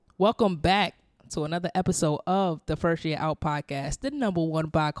Welcome back to another episode of the First Year Out Podcast, the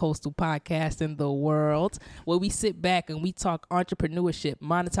 #1 bi-coastal podcast in the world, where we sit back and we talk entrepreneurship,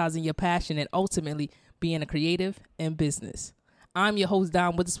 monetizing your passion, and ultimately being a creative in business. I'm your host,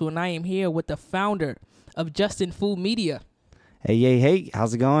 Dom Witherspoon, and I am here with the founder of Justin Food Media. Hey,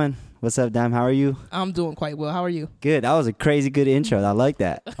 how's it going? What's up, Dom? How are you? I'm doing quite well. How are you? Good. That was a crazy good intro. I like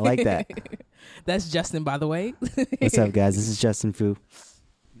that. That's Justin, by the way. What's up, guys? This is Justin Fu.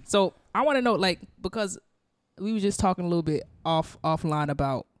 So I want to know, because we were just talking a little bit offline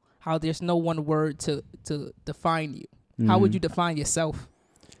about how there's no one word to define you. Mm-hmm. How would you define yourself?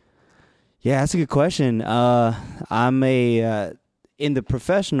 Yeah, that's a good question. I'm in the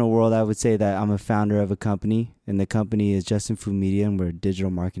professional world, I would say that I'm a founder of a company, and the company is Justin Food Media, and we're a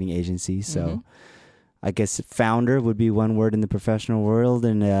digital marketing agency. So I guess founder would be one word in the professional world,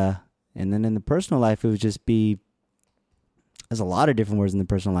 and then in the personal life, it would just be, there's a lot of different words in the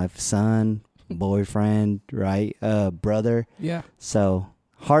personal life. Son, boyfriend, right? Brother. Yeah. So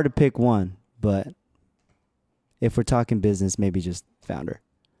hard to pick one, but if we're talking business, maybe just founder.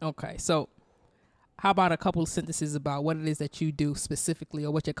 Okay. So how about a couple of sentences about what it is that you do specifically,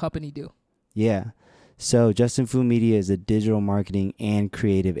 or what your company do? Yeah. So Justin Food Media is a digital marketing and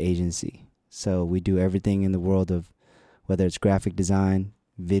creative agency. So we do everything in the world of whether it's graphic design,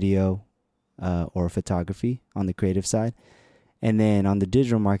 video, or photography on the creative side. And then on the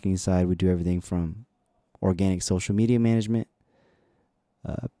digital marketing side, we do everything from organic social media management,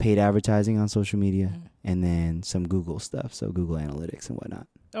 paid advertising on social media, and then some Google stuff. So Google Analytics and whatnot.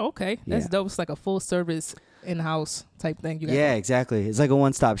 Okay. That's dope. It's like a full service in-house type thing. Yeah, exactly. It's like a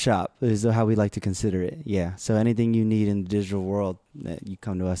one-stop shop is how we like to consider it. Yeah. So anything you need in the digital world, you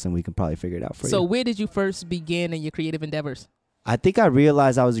come to us and we can probably figure it out for you. So where did you first begin in your creative endeavors? I think I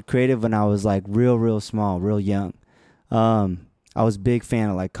realized I was a creative when I was like real small, real young. I was a big fan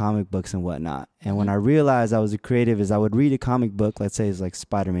of like comic books and whatnot. And when I realized I was a creative is I would read a comic book, let's say it's like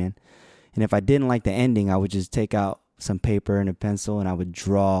Spider-Man. And if I didn't like the ending, I would just take out some paper and a pencil and I would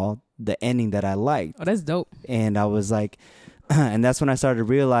draw the ending that I liked. Oh, that's dope. And I was like, and that's when I started to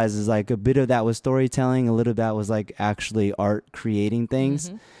realize is like a bit of that was storytelling. A little of that was like actually art creating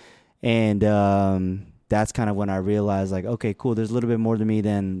things. And that's kind of when I realized like, okay, cool. There's a little bit more to me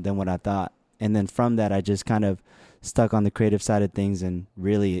than what I thought. And then from that, I just kind of stuck on the creative side of things and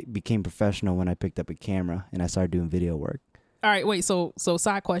really became professional when I picked up a camera and I started doing video work. All right, wait. So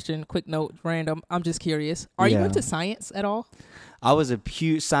side question, quick note, random. I'm just curious. Are you into science at all? I was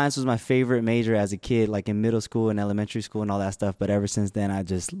science was my favorite major as a kid, like in middle school and elementary school and all that stuff. But ever since then, I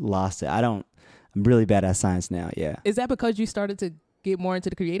just lost it. I'm really bad at science now. Yeah. Is that because you started to get more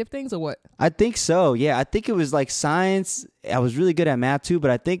into the creative things or what? I think so. Yeah. I think it was like science. I was really good at math too, but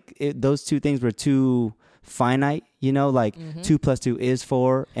I think those two things were too finite, like 2 + 2 is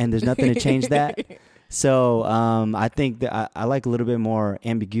 4 and there's nothing to change that. So I think that I like a little bit more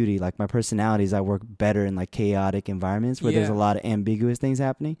ambiguity. Like my personalities, I work better in like chaotic environments where there's a lot of ambiguous things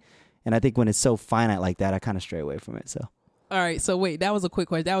happening. And I think when it's so finite like that, I kind of stray away from it. So. All right. So wait, that was a quick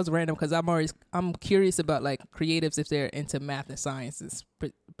question. That was random because I'm curious about like creatives if they're into math and sciences,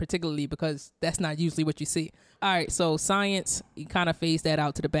 particularly because that's not usually what you see. All right. So science, you kind of phase that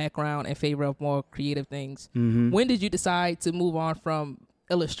out to the background in favor of more creative things. When did you decide to move on from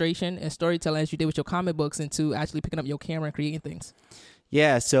illustration and storytelling as you did with your comic books into actually picking up your camera and creating things?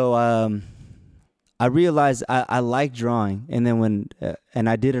 Yeah. So I realized I like drawing, and then and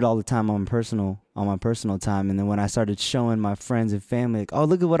I did it all the time on my personal time, and then when I started showing my friends and family, like, oh,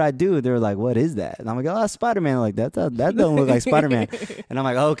 look at what I do, they were like, what is that? And I'm like, oh, that's Spider-Man. Like that doesn't look like Spider-Man. And I'm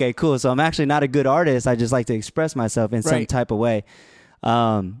like, oh, okay, cool. So I'm actually not a good artist. I just like to express myself in some type of way.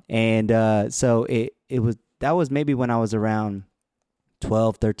 So that was maybe when I was around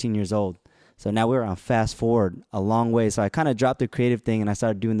 12, 13 years old. So now we're on fast forward a long way. So I kind of dropped the creative thing and I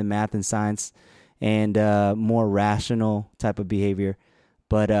started doing the math and science and more rational type of behavior.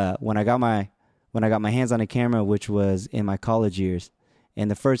 But when I got my hands on a camera, which was in my college years, and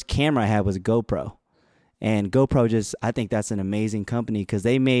the first camera I had was a GoPro. And GoPro I think that's an amazing company because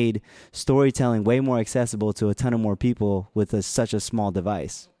they made storytelling way more accessible to a ton of more people with such a small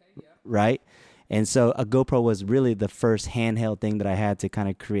device, right? And so a GoPro was really the first handheld thing that I had to kind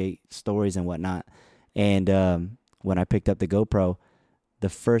of create stories and whatnot. And when I picked up the GoPro, the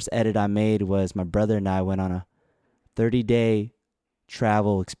first edit I made was my brother and I went on a 30-day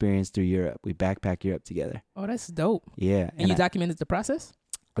travel experience through Europe. We backpacked Europe together. Oh, that's dope. Yeah. And you documented the process?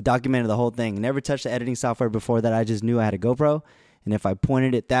 I documented the whole thing. Never touched the editing software before that. I just knew I had a GoPro. And if I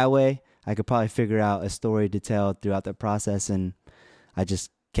pointed it that way, I could probably figure out a story to tell throughout the process. And I just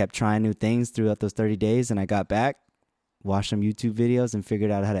kept trying new things throughout those 30 days. And I got back watched some YouTube videos and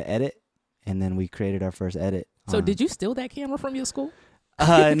figured out how to edit. And then we created our first edit. So did you steal that camera from your school?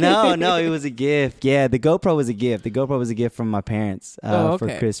 No, it was a gift. Yeah, the GoPro was a gift. The GoPro was a gift from my parents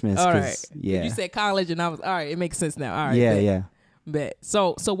for Christmas. All right. Yeah. You said college, and I was all right. It makes sense now. All right. Yeah. Bet.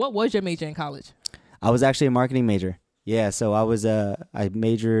 So what was your major in college? I was actually a marketing major. Yeah, so I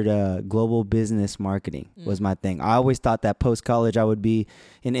majored global business marketing was my thing. I always thought that post college I would be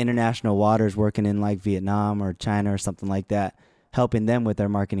in international waters, working in like Vietnam or China or something like that, helping them with their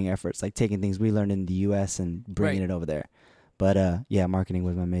marketing efforts, like taking things we learned in the U.S. and bringing it over there. But yeah, marketing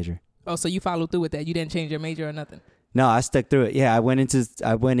was my major. Oh, so you followed through with that? You didn't change your major or nothing? No, I stuck through it. Yeah, I went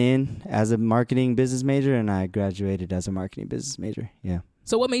in as a marketing business major, and I graduated as a marketing business major. Yeah.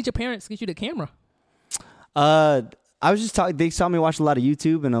 So what made your parents get you the camera? I was just talking. They saw me watch a lot of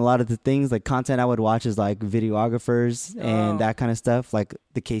YouTube, and a lot of the things like content I would watch is like videographers and that kind of stuff, like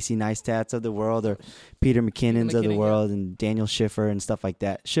the Casey Neistats of the world or Peter McKinnon's of the world and Daniel Schiffer and stuff like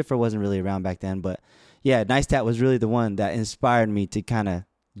that. Schiffer wasn't really around back then, but yeah, Neistat was really the one that inspired me to kind of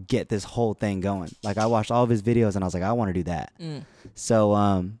get this whole thing going. Like I watched all of his videos, and I was like, I want to do that.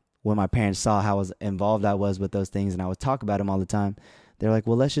 So when my parents saw how involved I was with those things, and I would talk about them all the time, they're like,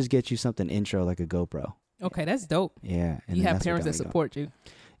 well, let's just get you something intro like a GoPro. Okay, that's dope. Yeah. And you have parents that support you.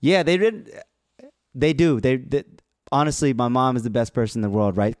 Yeah, they do. They honestly, my mom is the best person in the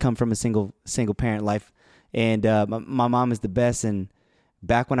world, right? Come from a single parent life. And my mom is the best. And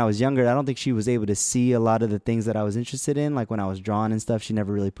back when I was younger, I don't think she was able to see a lot of the things that I was interested in. Like when I was drawing and stuff, she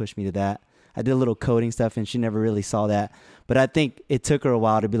never really pushed me to that. I did a little coding stuff, and she never really saw that. But I think it took her a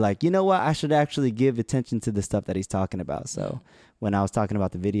while to be like, you know what? I should actually give attention to the stuff that he's talking about. So when I was talking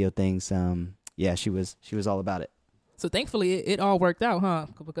about the video things, yeah, she was all about it. So thankfully, it all worked out, huh?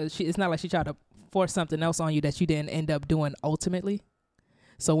 Because it's not like she tried to force something else on you that you didn't end up doing ultimately.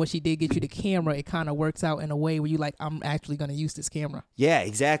 So when she did get you the camera, it kind of works out in a way where you like, I'm actually going to use this camera. Yeah,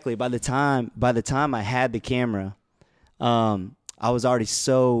 exactly. By the time I had the camera, I was already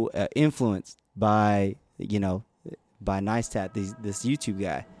so influenced by Neistat, this YouTube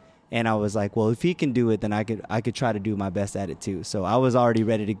guy. And I was like, well, if he can do it, then I could try to do my best at it too. So I was already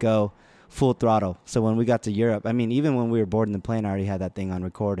ready to go full throttle. So when we got to Europe, I mean, even when we were boarding the plane, I already had that thing on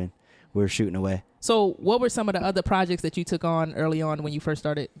recording. We were shooting away. So what were some of the other projects that you took on early on when you first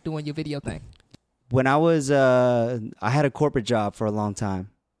started doing your video thing? When I was, I had a corporate job for a long time.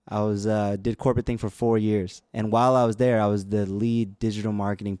 I was did corporate thing for 4 years. And while I was there, I was the lead digital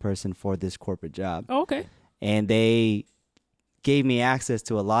marketing person for this corporate job. Oh, okay. And they gave me access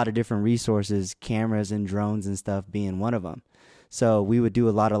to a lot of different resources, cameras and drones and stuff being one of them. So we would do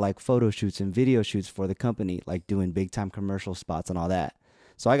a lot of like photo shoots and video shoots for the company, like doing big time commercial spots and all that.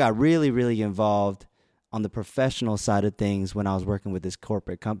 So I got really, really involved on the professional side of things when I was working with this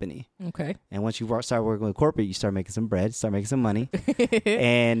corporate company. Okay. And once you start working with corporate, you start making some bread, start making some money,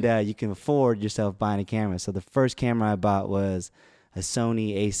 and you can afford yourself buying a camera. So the first camera I bought was a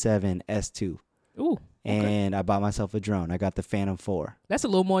Sony A7 S2. Ooh. Okay. And I bought myself a drone. I got the Phantom 4. That's a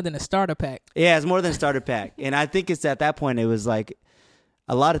little more than a starter pack. Yeah, it's more than a starter pack. And I think it's at that point, it was like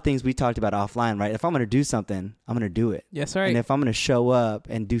a lot of things we talked about offline, right? If I'm going to do something, I'm going to do it. Yes, right. And if I'm going to show up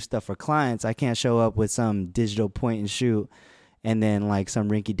and do stuff for clients, I can't show up with some digital point and shoot and then like some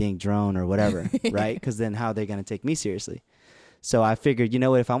rinky-dink drone or whatever, right? Because then how are they going to take me seriously? So I figured, you know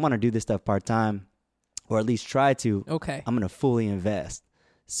what? If I want to do this stuff part-time or at least try to, okay, I'm going to fully invest.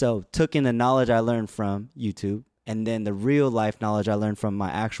 So took in the knowledge I learned from YouTube and then the real life knowledge I learned from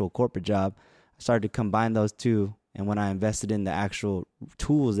my actual corporate job. I started to combine those two. And when I invested in the actual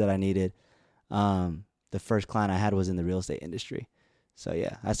tools that I needed, the first client I had was in the real estate industry. So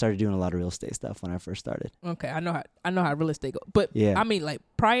yeah, I started doing a lot of real estate stuff when I first started. Okay, I know how real estate goes. But yeah, I mean, like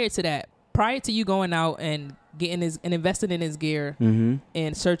prior to you going out and getting and investing in his gear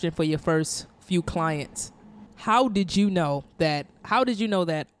and searching for your first few clients, how did you know that?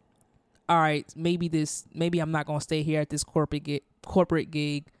 All right, maybe I'm not gonna stay here at this corporate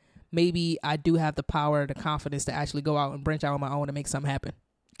gig. Maybe I do have the power, the confidence to actually go out and branch out on my own and make something happen.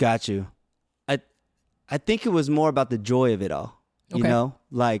 Got you. I think it was more about the joy of it all. You know,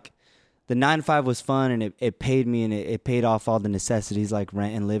 like the 9-to-5 was fun and it paid me and it paid off all the necessities like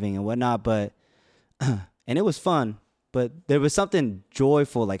rent and living and whatnot. But and it was fun. But there was something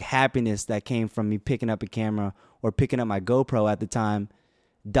joyful, like happiness that came from me picking up a camera or picking up my GoPro at the time,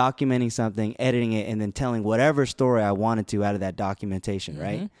 documenting something, editing it, and then telling whatever story I wanted to out of that documentation,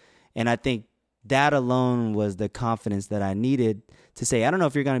 right? And I think that alone was the confidence that I needed to say, I don't know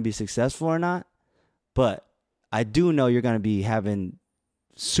if you're going to be successful or not, but I do know you're going to be having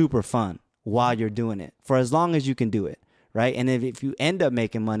super fun while you're doing it for as long as you can do it, right? And if you end up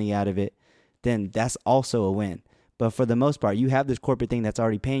making money out of it, then that's also a win. But for the most part, you have this corporate thing that's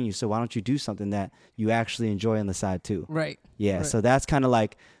already paying you. So why don't you do something that you actually enjoy on the side too? Right. Yeah. Right. So that's kind of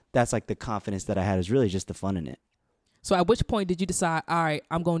like, that's like the confidence that I had, is really just the fun in it. So at which point did you decide, all right,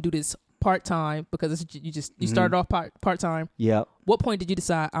 I'm going to do this part-time, because you started off part-time. Yep. What point did you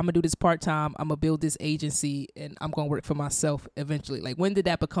decide, I'm going to do this part-time, I'm going to build this agency, and I'm going to work for myself eventually? Like, when did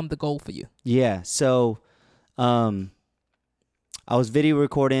that become the goal for you? Yeah. So, I was video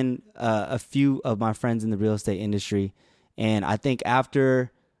recording a few of my friends in the real estate industry, and I think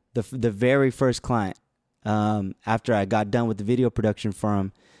after the very first client, after I got done with the video production for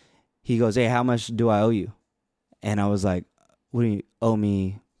him, he goes, "Hey, how much do I owe you?" And I was like, "What do you owe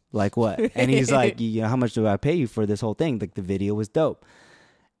me? Like what?" And he's like, "You know, how much do I pay you for this whole thing?" Like, the video was dope.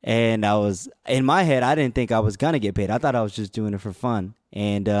 And I was, in my head, I didn't think I was gonna get paid. I thought I was just doing it for fun.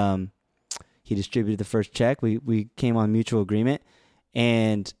 And he distributed the first check. We came on mutual agreement.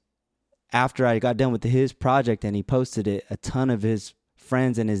 And after I got done with his project and he posted it, a ton of his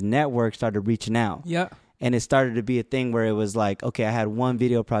friends and his network started reaching out. Yeah. And it started to be a thing where it was like, okay, I had one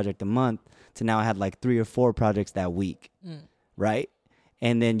video project a month to now I had like 3 or 4 projects that week. Right.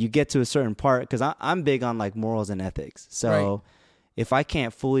 And then you get to a certain part, because I'm big on like morals and ethics. So if I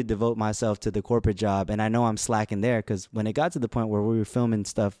can't fully devote myself to the corporate job, and I know I'm slacking there, because when it got to the point where we were filming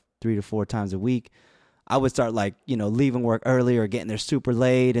stuff 3 to 4 times a week, I would start like, leaving work early or getting there super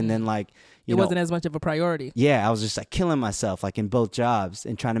late. And then like, it wasn't as much of a priority. Yeah. I was just like killing myself like in both jobs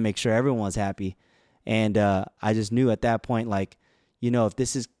and trying to make sure everyone's happy. And I just knew at that point, like,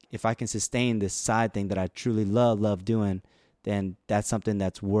 if I can sustain this side thing that I truly love doing, then that's something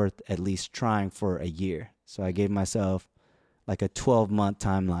that's worth at least trying for a year. So I gave myself like a 12-month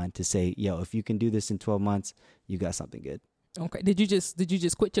timeline to say, yo, if you can do this in 12 months, you got something good. Okay. Did you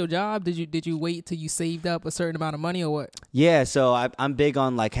just quit your job? Did you wait till you saved up a certain amount of money, or what? Yeah. So I'm big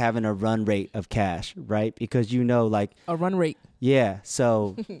on like having a run rate of cash, right? Because like a run rate. Yeah.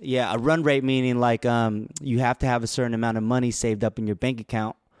 So yeah, a run rate meaning like you have to have a certain amount of money saved up in your bank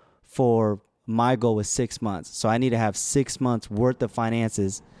account for, my goal was 6 months. So I need to have 6 months worth of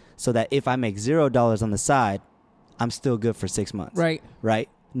finances so that if I make $0 on the side, I'm still good for 6 months. Right. Right.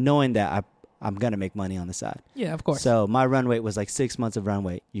 Knowing that I'm going to make money on the side. Yeah, of course. So my run rate was like 6 months of run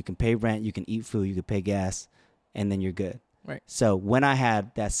rate. You can pay rent, you can eat food, you can pay gas, and then you're good. Right. So when I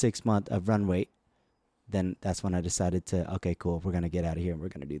had that 6 month of run rate, then that's when I decided to, okay, cool, we're going to get out of here and we're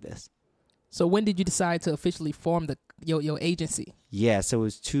going to do this. So when did you decide to officially form your agency? Yeah, so it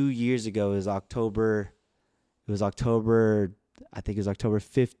was 2 years ago. It was October, I think it was October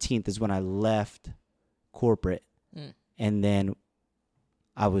 15th is when I left corporate. And then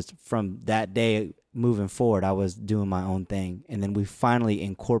I was, from that day moving forward, I was doing my own thing. And then we finally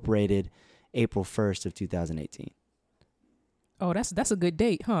incorporated April 1st of 2018. Oh, that's a good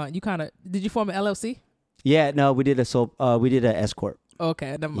date, huh? Did you form an LLC? Yeah, no, we did a S corp.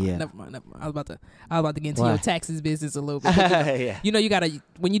 Okay, never mind. I was about to get into Why? your taxes business a little bit. Yeah. You gotta,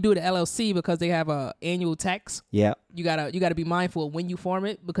 when you do the LLC, because they have a annual tax. Yeah. You gotta be mindful of when you form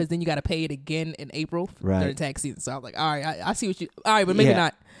it, because then you gotta pay it again in April during tax season. So I was like, all right, I see what you. All right, but maybe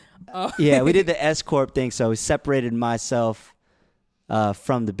not. Yeah, we did the S corp thing, so we separated myself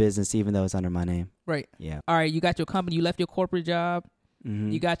from the business, even though it's under my name. Right. Yeah. All right, you got your company. You left your corporate job.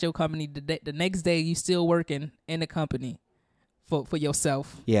 Mm-hmm. You got your company. The next day, you still working in the company for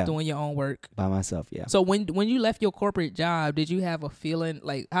yourself. Yeah. Doing your own work By myself. Yeah. So when you left your corporate job, did you have a feeling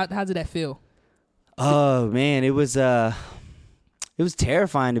like how did that feel? Oh man, it was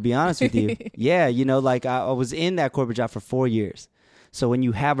terrifying, to be honest with you. Yeah, like I was in that corporate job for 4 years. So when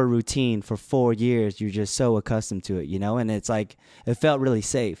you have a routine for 4 years, you're just so accustomed to it, and it's like, it felt really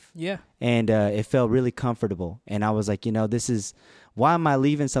safe. Yeah. And it felt really comfortable. And I was like, why am I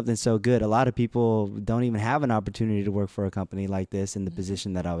leaving something so good? A lot of people don't even have an opportunity to work for a company like this in the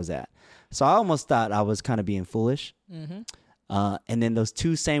position that I was at. So I almost thought I was kind of being foolish. Mm-hmm. And then those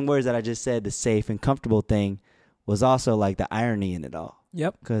two same words that I just said, the safe and comfortable thing, was also like the irony in it all.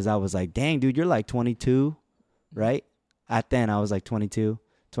 Yep. Because I was like, dang, dude, you're like 22, right? At then I was like 22,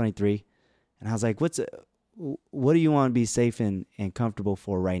 23. And I was like, what do you want to be safe and comfortable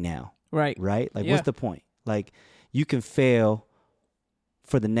for right now? Right. Right? Like, what's the point? Like, you can fail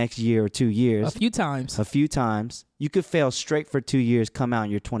for the next year or 2 years. A few times. You could fail straight for 2 years, come out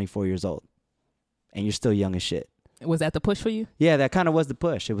and you're 24 years old. And you're still young as shit. Was that the push for you? Yeah, that kind of was the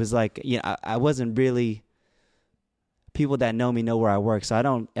push. It was like, I wasn't really, people that know me know where I work, so I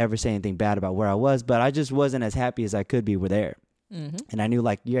don't ever say anything bad about where I was, but I just wasn't as happy as I could be there. Mm-hmm. And I knew,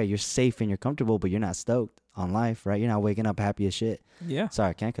 like, yeah, you're safe and you're comfortable, but you're not stoked on life, right? You're not waking up happy as shit. Yeah. Sorry,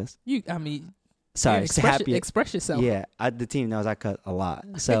 I can't cuss. Sorry, happy. Express yourself. Yeah, the team knows I cut a lot,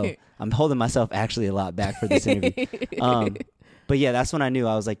 so I'm holding myself actually a lot back for this interview. But yeah, that's when I knew.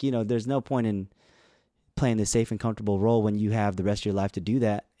 I was like, there's no point in playing this safe and comfortable role when you have the rest of your life to do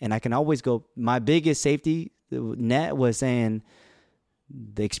that. And I can always go. My biggest safety net was saying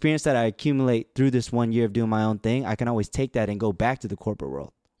the experience that I accumulate through this 1 year of doing my own thing, I can always take that and go back to the corporate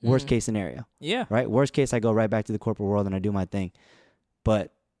world. Worst case scenario. Yeah. Right. Worst case, I go right back to the corporate world and I do my thing.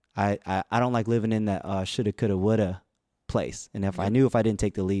 But I don't like living in that shoulda, coulda, woulda place. And if I knew if I didn't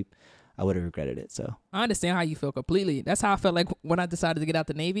take the leap, I would have regretted it. So I understand how you feel completely. That's how I felt like when I decided to get out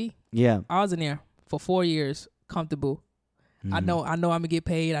the Navy. Yeah. I was in there for 4 years, comfortable. I know I'm gonna get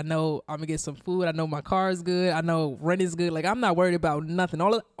paid. I know I'm gonna get some food. I know my car is good. I know rent is good. Like, I'm not worried about nothing.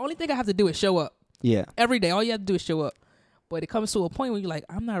 Only thing I have to do is show up. Yeah. Every day, all you have to do is show up. But it comes to a point where you're like,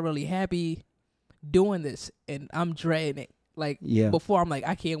 I'm not really happy doing this, and I'm dreading it. Like, before, I'm like,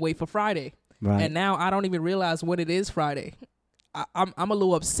 I can't wait for Friday. Right. And now I don't even realize when it is Friday. I'm a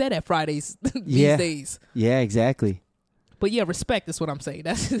little upset at Fridays these days. Yeah, exactly. But yeah, respect is what I'm saying.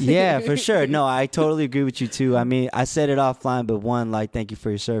 That's yeah, for sure. No, I totally agree with you too. I mean, I said it offline, but one, like, thank you for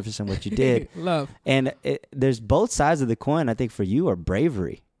your service and what you did. Love. And there's both sides of the coin. I think for you are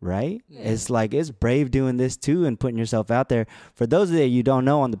bravery, right? Yeah. It's like, it's brave doing this too and putting yourself out there. For those of you don't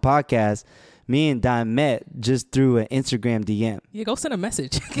know on the podcast, me and Don met just through an Instagram DM. Yeah, go send a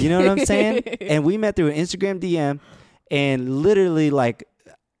message. You know what I'm saying? And we met through an Instagram DM, and literally, like,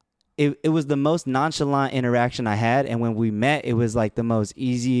 it was the most nonchalant interaction I had. And when we met, it was like the most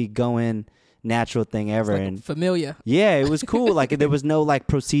easygoing, natural thing ever. Like, and familiar. Yeah, it was cool. Like, there was no like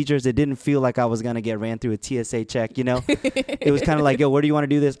procedures. It didn't feel like I was going to get ran through a TSA check, It was kind of like, yo, where do you want to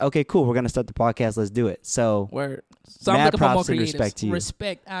do this? Okay, cool. We're going to start the podcast. Let's do it. So, word. So I'm looking for more creatives. Respect to you.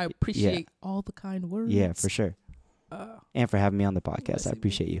 Respect. I appreciate all the kind words. Yeah, for sure. And for having me on the podcast. I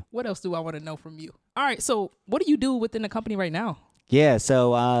appreciate you. What else do I want to know from you? All right. So what do you do within the company right now? Yeah,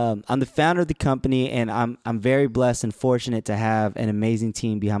 so I'm the founder of the company, and I'm very blessed and fortunate to have an amazing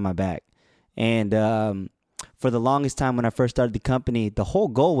team behind my back. And for the longest time when I first started the company, the whole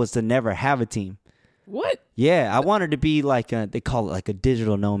goal was to never have a team. What? Yeah, I wanted to be like they call it like a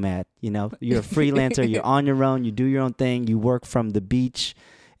digital nomad. You're a freelancer, you're on your own, you do your own thing, you work from the beach,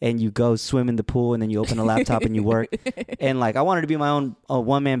 and you go swim in the pool, and then you open a laptop and you work. And like, I wanted to be my own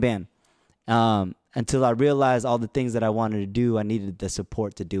one-man band. Until I realized all the things that I wanted to do, I needed the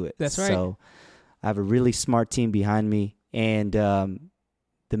support to do it. That's right. So I have a really smart team behind me. And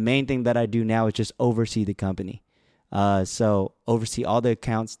the main thing that I do now is just oversee the company. So oversee all the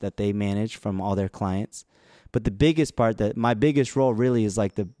accounts that they manage from all their clients. But the biggest part, my biggest role really is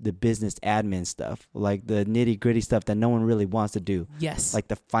like the business admin stuff, like the nitty gritty stuff that no one really wants to do. Yes. Like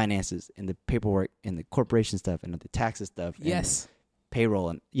the finances and the paperwork and the corporation stuff and the taxes stuff. Yes. Payroll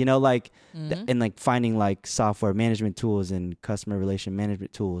and and like finding like software management tools and customer relation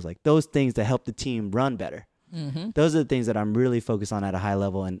management tools, like those things that help the team run better. Those are the things that I'm really focused on at a high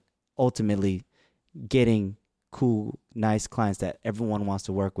level, and ultimately getting cool, nice clients that everyone wants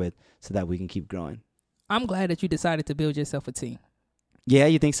to work with so that we can keep growing. I'm glad that you decided to build yourself a team. Yeah,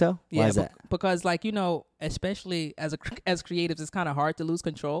 you think so? Yeah, why is that? Because like, especially as creatives, it's kind of hard to lose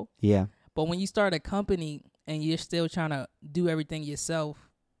control. Yeah. But when you start a company and you're still trying to do everything yourself,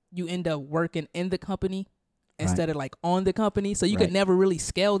 you end up working in the company instead of like on the company. So you could never really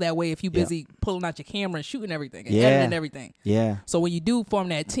scale that way if you're busy pulling out your camera and shooting everything and editing everything. Yeah. So when you do form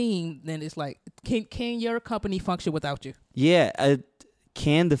that team, then it's like, can your company function without you? Yeah.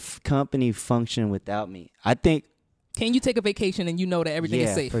 Can the company function without me? I think. Can you take a vacation and that everything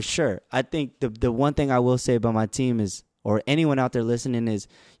is safe? Yeah, for sure. I think the one thing I will say about my team is, or anyone out there listening, is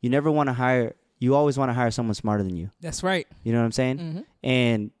you always want to hire someone smarter than you. That's right. You know what I'm saying? Mm-hmm.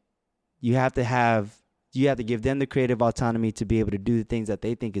 And you have to give them the creative autonomy to be able to do the things that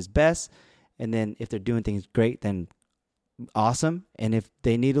they think is best. And then if they're doing things great, then awesome. And if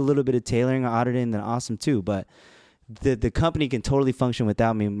they need a little bit of tailoring or auditing, then awesome too. But the company can totally function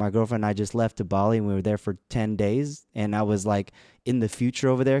without me. My girlfriend and I just left to Bali, and we were there for 10 days. And I was like in the future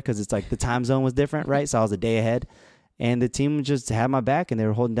over there because it's like the time zone was different, right? So I was a day ahead. And the team just had my back, and they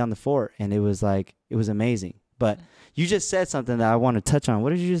were holding down the fort. And it was amazing. But you just said something that I want to touch on. What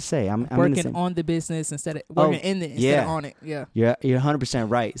did you just say? I'm working on the business instead of working in it instead of on it. Yeah. You're 100%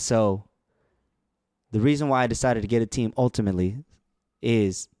 right. So the reason why I decided to get a team ultimately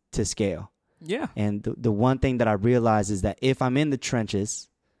is to scale. Yeah. And the one thing that I realized is that if I'm in the trenches,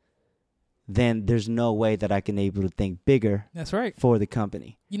 then there's no way that I can able to think bigger. That's right. For the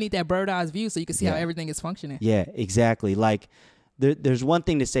company. You need that bird eyes view so you can see how everything is functioning. Yeah, exactly. Like there's one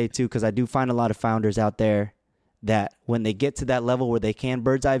thing to say too, because I do find a lot of founders out there that when they get to that level where they can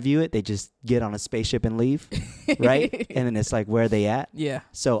bird's eye view it, they just get on a spaceship and leave, right? And then it's like, where are they at? Yeah.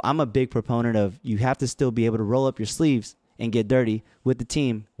 So I'm a big proponent of you have to still be able to roll up your sleeves and get dirty with the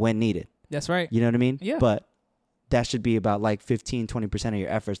team when needed. That's right. You know what I mean? Yeah. But that should be about like 15, 20% of your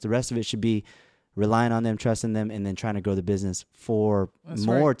efforts. The rest of it should be relying on them, trusting them, and then trying to grow the business for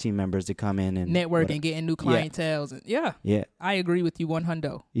more team members to come in and network and getting new clientele. Yeah. I agree with you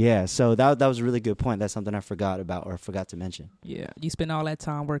 100. Yeah. So that was a really good point. That's something I forgot about or forgot to mention. Yeah. You spend all that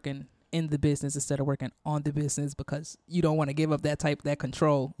time working in the business instead of working on the business because you don't want to give up that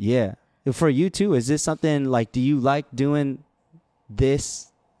control. Yeah. For you too, is this something like, do you like doing this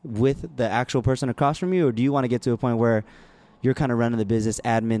with the actual person across from you, or do you want to get to a point where you're kind of running the business,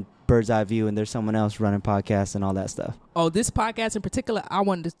 admin, bird's eye view, and there's someone else running podcasts and all that stuff? Oh, this podcast in particular, I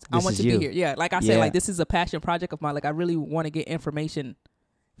want to be here. Yeah, like I said, like this is a passion project of mine. Like I really want to get information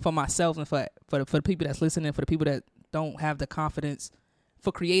for myself and for the people that's listening, for the people that don't have the confidence,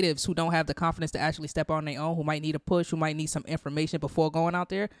 for creatives who don't have the confidence to actually step on their own, who might need a push, who might need some information before going out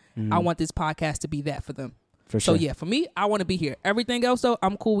there. I want this podcast to be that for them. For sure. So yeah, for me, I want to be here. Everything else though,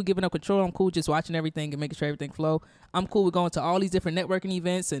 I'm cool with giving up control. I'm cool just watching everything and making sure everything flow. I'm cool with going to all these different networking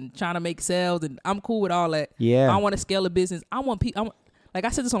events and trying to make sales, and I'm cool with all that. Yeah. I want to scale a business. I want people. Like I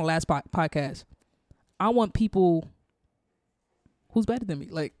said this on the last podcast. I want people who's better than me.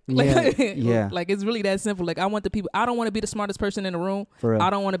 Like it's really that simple. Like I want the people. I don't want to be the smartest person in the room. For real. I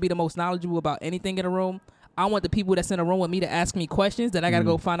don't want to be the most knowledgeable about anything in the room. I want the people that's in the room with me to ask me questions that I got to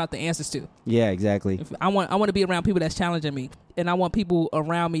go find out the answers to. Yeah, exactly. I want to be around people that's challenging me, and I want people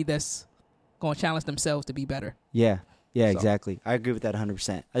around me that's going to challenge themselves to be better. Yeah, exactly. I agree with that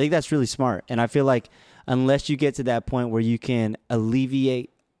 100%. I think that's really smart, and I feel like unless you get to that point where you can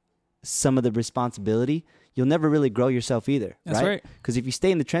alleviate some of the responsibility, you'll never really grow yourself either. That's right. Because if you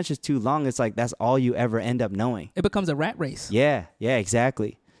stay in the trenches too long, it's like that's all you ever end up knowing. It becomes a rat race. Yeah,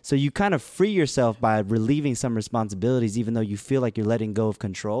 exactly. So you kind of free yourself by relieving some responsibilities, even though you feel like you're letting go of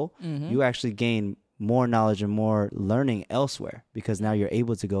control. You actually gain more knowledge and more learning elsewhere because now you're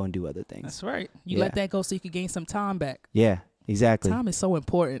able to go and do other things. That's right. You let that go so you can gain some time back. Yeah, exactly. Time is so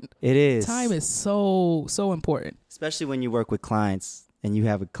important. It is. Time is so important. Especially when you work with clients and you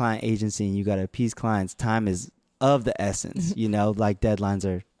have a client agency and you got to appease clients. Time is of the essence. You know, like deadlines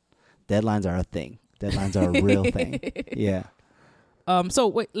are a thing. Deadlines are a real thing. Yeah. So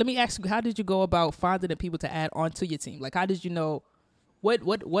wait, let me ask you, how did you go about finding the people to add onto your team? Like, how did you know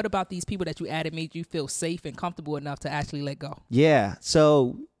what about these people that you added made you feel safe and comfortable enough to actually let go? Yeah.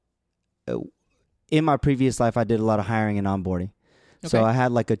 So in my previous life, I did a lot of hiring and onboarding. Okay. So I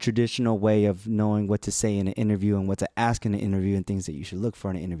had like a traditional way of knowing what to say in an interview and what to ask in an interview and things that you should look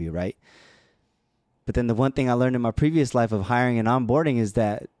for in an interview, right? But then the one thing I learned in my previous life of hiring and onboarding is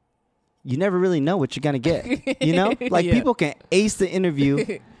that you never really know what you're going to get, you know? Like people can ace the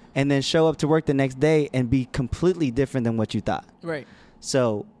interview and then show up to work the next day and be completely different than what you thought. Right.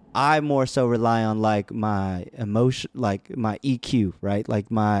 So I more so rely on like my emotion, like my EQ, right? Like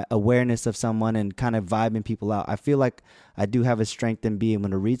my awareness of someone and kind of vibing people out. I feel like I do have a strength in being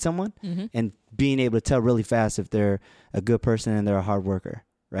able to read someone and being able to tell really fast if they're a good person and they're a hard worker,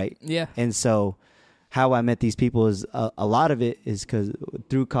 right? Yeah. And so how I met these people is a lot of it is because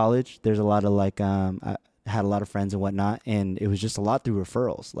through college, there's a lot of like, I had a lot of friends and whatnot, and it was just a lot through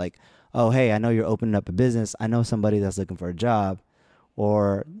referrals. Like, oh, hey, I know you're opening up a business. I know somebody that's looking for a job.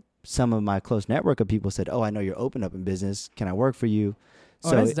 Or some of my close network of people said, oh, I know you're opening up a business. Can I work for you?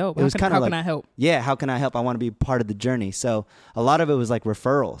 So that's dope. It was kind of like, how can I help? Yeah, how can I help? I want to be part of the journey. So a lot of it was like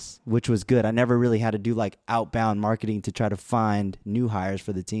referrals, which was good. I never really had to do like outbound marketing to try to find new hires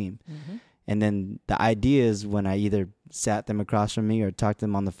for the team. And then the idea is when I either sat them across from me or talked to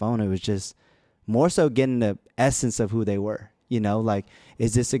them on the phone, it was just more so getting the essence of who they were. You know, like,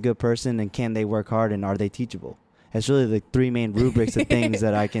 is this a good person and can they work hard and are they teachable? It's really the three main rubrics of things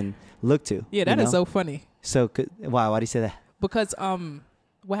that I can look to. Yeah, that is so funny. So, why do you say that? Because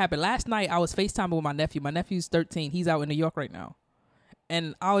what happened last night, I was FaceTiming with my nephew. My nephew's 13. He's out in New York right now.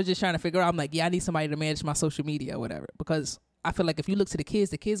 And I was just trying to figure out, I'm like, yeah, I need somebody to manage my social media or whatever. Because I feel like if you look to the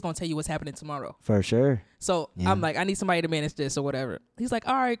kids going to tell you what's happening tomorrow. For sure. So I'm like, I need somebody to manage this or whatever. He's like,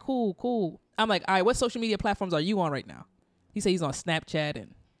 all right, cool. I'm like, all right, what social media platforms are you on right now? He said he's on Snapchat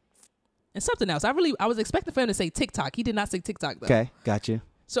and something else. I was expecting for him to say TikTok. He did not say TikTok though. Okay, got you.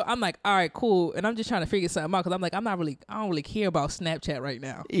 So I'm like, all right, cool. And I'm just trying to figure something out because I'm like, I don't really care about Snapchat right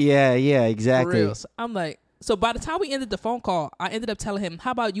now. Yeah, exactly. For real. So I'm like, so by the time we ended the phone call, I ended up telling him,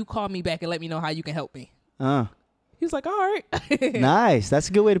 how about you call me back and let me know how you can help me? He was like, all right. Nice. That's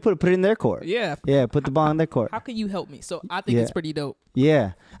a good way to put it in their court. Yeah. Yeah, put the ball in their court. How can you help me? So I think it's pretty dope.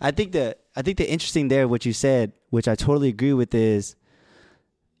 Yeah. I think that I think the interesting there, what you said, which I totally agree with, is,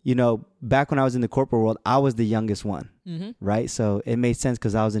 you know, back when I was in the corporate world, I was the youngest one, right? So it made sense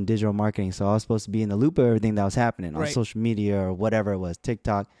because I was in digital marketing. So I was supposed to be in the loop of everything that was happening on social media or whatever it was,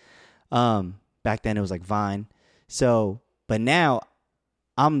 TikTok. Back then it was like Vine. So, but now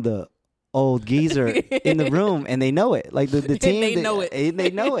I'm the old geezer in the room, and they know it. Like the team, they know it. They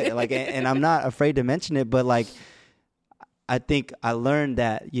know it. Like, and I'm not afraid to mention it. But like, I think I learned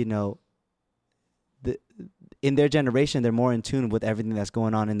that, you know, in their generation, they're more in tune with everything that's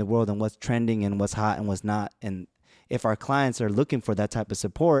going on in the world and what's trending and what's hot and what's not. And if our clients are looking for that type of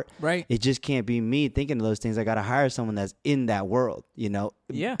support, it just can't be me thinking of those things. I got to hire someone that's in that world, you know,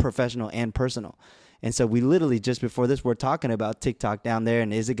 professional and personal. And so we literally, just before this, we're talking about TikTok down there,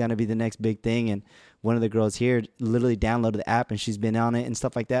 and is it going to be the next big thing? And one of the girls here literally downloaded the app, and she's been on it and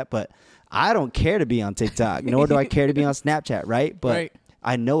stuff like that. But I don't care to be on TikTok, nor do I care to be on Snapchat, right? But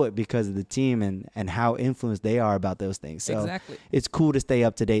I know it because of the team and how influenced they are about those things. So it's cool to stay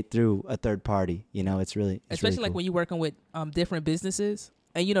up to date through a third party. You know, it's really especially really like cool. when you're working with different businesses,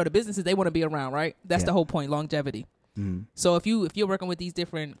 and you know the businesses, they want to be around, right? That's the whole point, longevity. So if you're working with these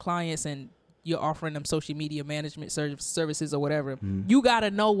different clients and you're offering them social media management services or whatever, you got to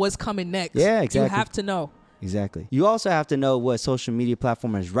know what's coming next. Yeah, exactly. You have to know. Exactly. You also have to know what social media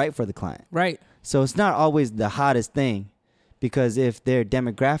platform is right for the client. Right. So it's not always the hottest thing, because if their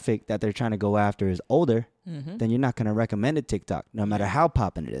demographic that they're trying to go after is older, then you're not going to recommend a TikTok, no matter how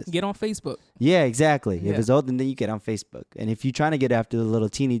poppin' it is. Get on Facebook. Yeah, exactly. If it's older, then you get on Facebook. And if you're trying to get after the little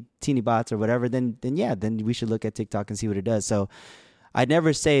teeny bots or whatever, then we should look at TikTok and see what it does. So I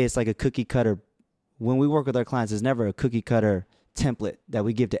never say it's like a cookie cutter. When we work with our clients, there's never a cookie cutter template that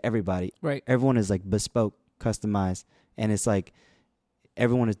we give to everybody. Right. Everyone is like bespoke, customized, and it's like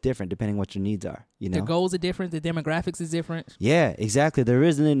everyone is different depending what your needs are. You know, their goals are different, the demographics is different. Yeah, exactly. There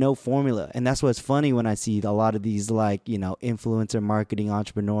isn't no formula, and that's what's funny when I see a lot of these, like, you know, influencer marketing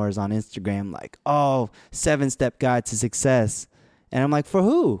entrepreneurs on Instagram, like, 7-step guide to success. And I'm like, for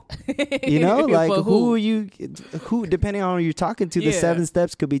who? You know, like who are you? Who, depending on who you're talking to, the 7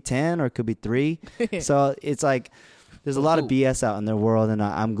 steps could be 10 or it could be 3. So it's like there's a lot of BS out in the world, and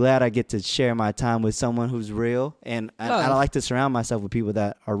I'm glad I get to share my time with someone who's real. And I like to surround myself with people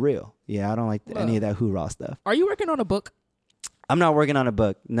that are real. Yeah, I don't like any of that hoorah stuff. Are you working on a book? I'm not working on a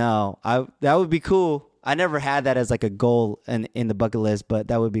book. No, that would be cool. I never had that as like a goal in the bucket list, but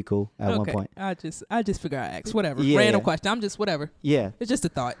that would be cool at one point. I just figure I ask. Whatever. Random question. I'm just whatever. Yeah. It's just a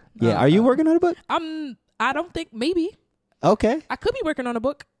thought. Yeah. Are you working on a book? I don't think, maybe. Okay. I could be working on a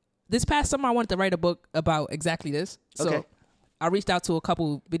book. This past summer I wanted to write a book about exactly this. So I reached out to a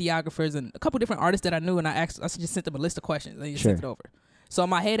couple videographers and a couple different artists that I knew, and I just sent them a list of questions and they just sent it over. So in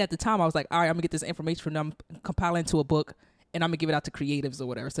my head at the time I was like, all right, I'm gonna get this information from them, compile it into a book, and I'm gonna give it out to creatives or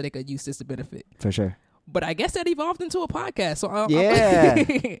whatever so they could use this to benefit. For sure. But I guess that evolved into a podcast. So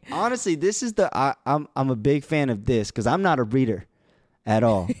honestly, this is I'm a big fan of this because I'm not a reader at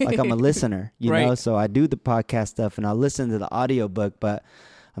all. Like, I'm a listener, you know. So I do the podcast stuff and I listen to the audiobook, but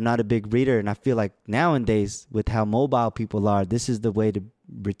I'm not a big reader. And I feel like nowadays, with how mobile people are, this is the way to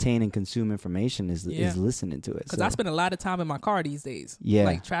retain and consume information is listening to it. Because I spend a lot of time in my car these days. Yeah.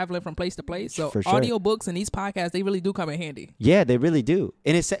 Like traveling from place to place. So for sure. audiobooks and these podcasts, they really do come in handy. Yeah, they really do.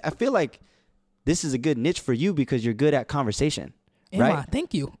 And I feel like this is a good niche for you because you're good at conversation. Right?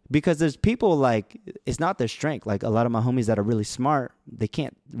 Thank you. Because there's people, like, it's not their strength. Like, a lot of my homies that are really smart, they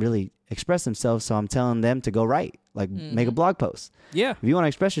can't really express themselves. So I'm telling them to go write, like, make a blog post. Yeah. If you want to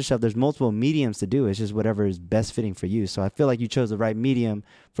express yourself, there's multiple mediums to do. It's just whatever is best fitting for you. So I feel like you chose the right medium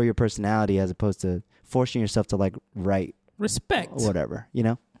for your personality as opposed to forcing yourself to, like, write. Respect. Or whatever, you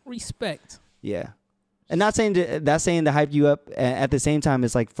know? Respect. Yeah. And not saying to hype you up. At the same time,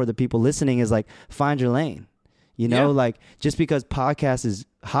 it's like, for the people listening, is like, find your lane. You know, like, just because podcast is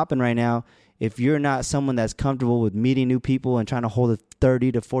hopping right now, if you're not someone that's comfortable with meeting new people and trying to hold a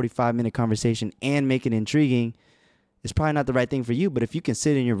 30 to 45-minute conversation and make it intriguing, it's probably not the right thing for you. But if you can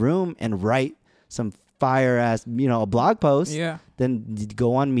sit in your room and write some fire-ass, you know, a blog post, then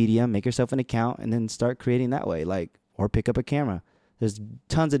go on Medium, make yourself an account, and then start creating that way, like, or pick up a camera. There's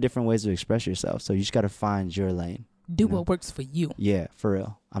tons of different ways to express yourself, so you just got to find your lane. Do what works for you. Yeah, for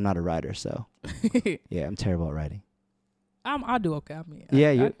real. I'm not a writer, so yeah, I'm terrible at writing. I'll do okay. I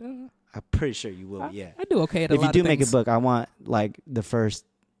mean, I'm pretty sure you will. I do okay at a lot of things. If you do make a book, I want, like, the first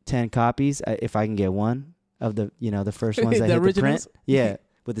 10 copies, if I can get one of the, you know, the first ones that hit originals? the print. Yeah,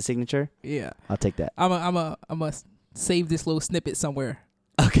 with the signature. Yeah, I'll take that. I must save this little snippet somewhere.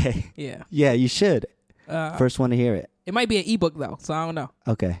 Okay. Yeah. Yeah, you should. First one to hear it. It might be an ebook though, so I don't know.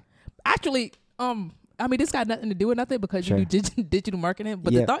 Okay. Actually, I mean, this got nothing to do with nothing because Sure. you do digital marketing,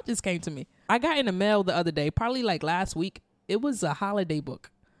 but Yeah. the thought just came to me. I got in the mail the other day, probably like last week. It was a holiday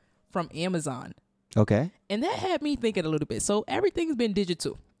book from Amazon. Okay. And that had me thinking a little bit. So everything's been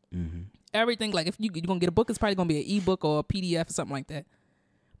digital. Mm-hmm. Everything, like if you're going to get a book, it's probably going to be an ebook or a PDF or something like that.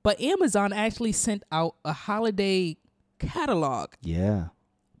 But Amazon actually sent out a holiday catalog Yeah.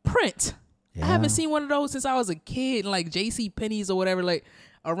 print. Yeah. I haven't seen one of those since I was a kid, like J.C. Penney's or whatever, like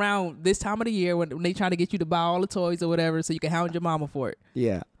around this time of the year when they try to get you to buy all the toys or whatever so you can hound your mama for it.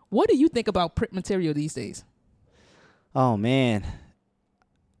 Yeah. What do you think about print material these days? Oh man.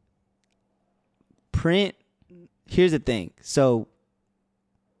 Print. Here's the thing. So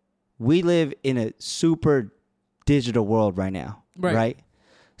we live in a super digital world right now, right?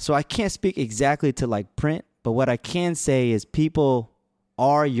 So I can't speak exactly to like print, but what I can say is people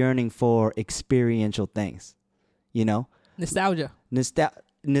are yearning for experiential things, you know? Nostalgia.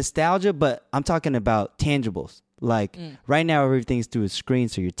 Nostalgia, but I'm talking about tangibles. Like right now, everything's through a screen,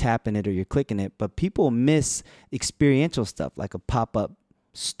 so you're tapping it or you're clicking it. But people miss experiential stuff like a pop-up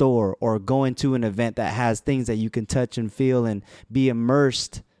store or going to an event that has things that you can touch and feel and be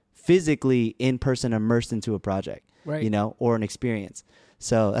immersed physically in person, immersed into a project, Right. you know, or an experience.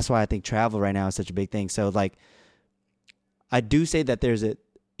 So that's why I think travel right now is such a big thing. So like, I do say that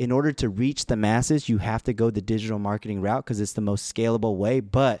in order to reach the masses, you have to go the digital marketing route because it's the most scalable way.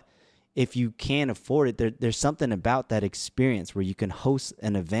 But if you can't afford it, there's something about that experience where you can host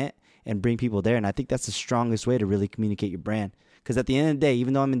an event and bring people there. And I think that's the strongest way to really communicate your brand. Because at the end of the day,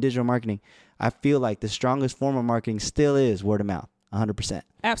 even though I'm in digital marketing, I feel like the strongest form of marketing still is word of mouth, 100%.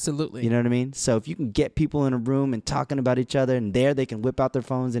 Absolutely. You know what I mean? So if you can get people in a room and talking about each other and there they can whip out their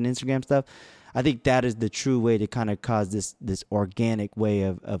phones and Instagram stuff, I think that is the true way to kind of cause this organic way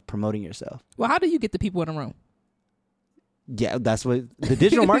of promoting yourself. Well, how do you get the people in the room? Yeah, that's what the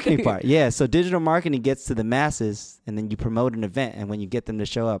digital marketing part. Yeah, so digital marketing gets to the masses, and then you promote an event, and when you get them to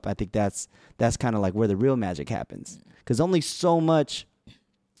show up, I think that's kind of like where the real magic happens. Because only so much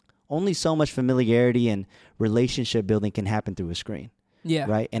familiarity and relationship building can happen through a screen. Yeah.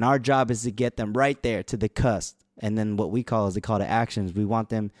 Right, and our job is to get them right there to the cusp, and then what we call is the call to actions. We want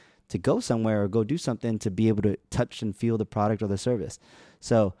them to go somewhere or go do something to be able to touch and feel the product or the service.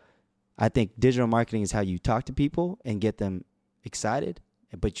 So I think digital marketing is how you talk to people and get them excited,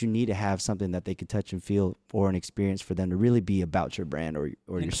 but you need to have something that they can touch and feel or an experience for them to really be about your brand or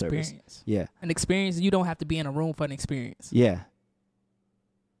your service. Yeah. An experience. You don't have to be in a room for an experience. Yeah.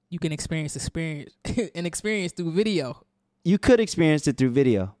 You can experience an experience through video. You could experience it through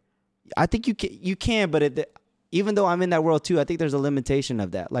video. I think you can, but even though I'm in that world too, I think there's a limitation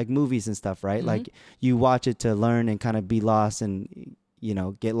of that, like movies and stuff, right? Mm-hmm. Like you watch it to learn and kind of be lost and, you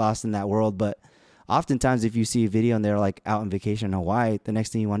know, get lost in that world. But oftentimes if you see a video and they're like out on vacation in Hawaii, the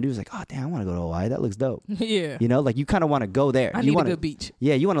next thing you want to do is like, oh, damn, I want to go to Hawaii. That looks dope. Yeah. You know, like you kind of want to go there. I need a good beach.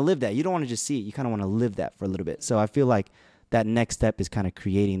 Yeah, you want to live that. You don't want to just see it. You kind of want to live that for a little bit. So I feel like that next step is kind of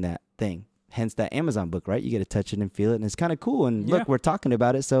creating that thing. Hence that Amazon book, right? You get to touch it and feel it. And it's kind of cool. And look, we're talking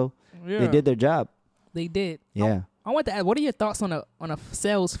about it. So they did their job. They did. Yeah. I want to add, what are your thoughts on a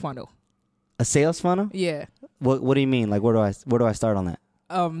sales funnel? A sales funnel? Yeah. What do you mean? Like where do I start on that?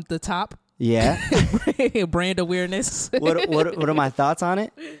 The top. Yeah. Brand awareness. what are my thoughts on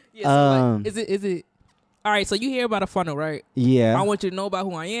it? Yeah, so like, is it all right? So you hear about a funnel, right? Yeah. I want you to know about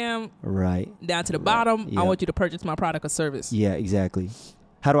who I am. Right. Down to the bottom, Yeah. I want you to purchase my product or service. Yeah, exactly.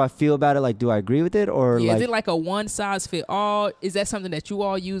 How do I feel about it? Like, do I agree with it or Yeah, like? is it like a one size fit all? Is that something that you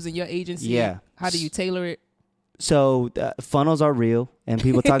all use in your agency? Yeah. How do you tailor it? So funnels are real, and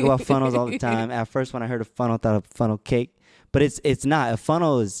people talk about funnels all the time. At first, when I heard a funnel, I thought of funnel cake, but it's not. A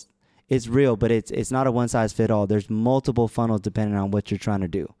funnel is real, but it's not a one size fit all. There's multiple funnels depending on what you're trying to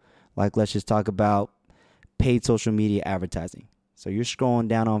do. Like, let's just talk about paid social media advertising. So you're scrolling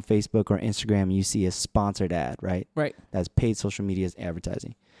down on Facebook or Instagram and you see a sponsored ad, right? Right. That's paid social media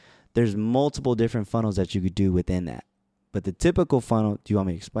advertising. There's multiple different funnels that you could do within that. But the typical funnel, do you want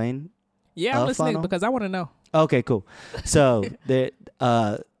me to explain? Yeah, I'm listening funnel? because I want to know. Okay, cool. So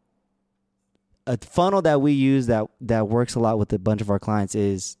a funnel that we use that works a lot with a bunch of our clients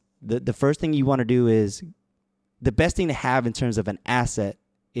is the first thing you want to do is the best thing to have in terms of an asset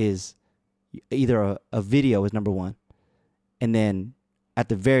is either a video is number one. And then at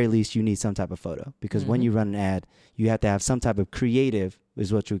the very least, you need some type of photo because when you run an ad, you have to have some type of creative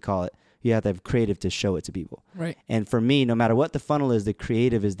is what we call it. You have to have creative to show it to people. Right. And for me, no matter what the funnel is, the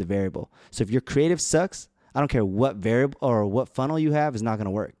creative is the variable. So if your creative sucks, I don't care what variable or what funnel you have, is not going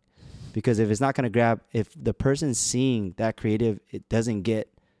to work. Because if it's not going to grab, if the person seeing that creative, it doesn't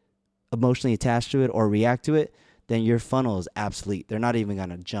get emotionally attached to it or react to it, then your funnel is obsolete. They're not even going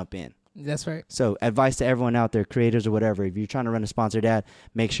to jump in. That's right. So advice to everyone out there, creators or whatever, if you're trying to run a sponsored ad,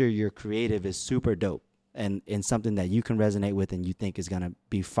 make sure your creative is super dope and something that you can resonate with and you think is going to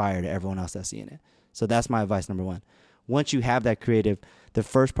be fire to everyone else that's seeing it. So that's my advice, number one. Once you have that creative, the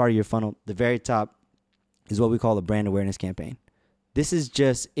first part of your funnel, the very top, is what we call a brand awareness campaign. This is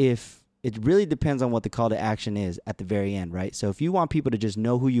just if it really depends on what the call to action is at the very end, right? So if you want people to just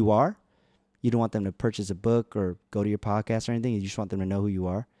know who you are, you don't want them to purchase a book or go to your podcast or anything. You just want them to know who you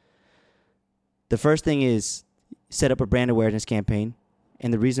are. The first thing is set up a brand awareness campaign.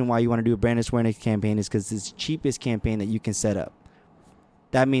 And the reason why you want to do a brand awareness campaign is because it's the cheapest campaign that you can set up.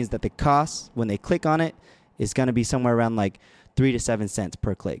 That means that the cost, when they click on it, is going to be somewhere around like 3 to 7 cents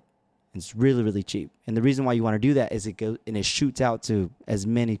per click. It's really, really cheap. And the reason why you want to do that is it shoots out to as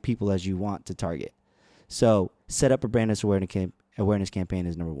many people as you want to target. So set up a brand awareness campaign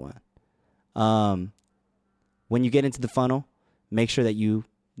is number one. When you get into the funnel, make sure that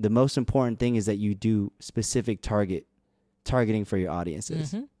the most important thing is that you do specific targeting for your audiences.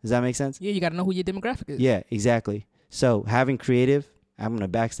 Mm-hmm. Does that make sense? Yeah, you got to know who your demographic is. Yeah, exactly. So having creative, I'm going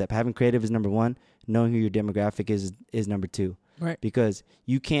to backstep. Having creative is number one. Knowing who your demographic is number two. Right. Because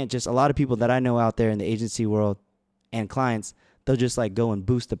you can't just, a lot of people that I know out there in the agency world and clients, they'll just like go and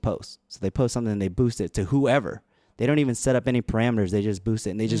boost the post. So they post something and they boost it to whoever. They don't even set up any parameters. They just boost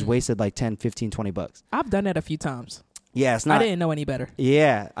it and they just wasted like 10, 15, 20 bucks. I've done that a few times. Yeah, it's not. I didn't know any better.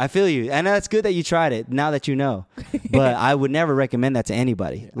 Yeah, I feel you. And that's good that you tried it now that you know. But I would never recommend that to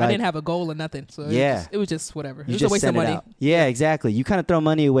anybody. I didn't have a goal or nothing. So it was just whatever. It was just a waste of money. Yeah, exactly. You kind of throw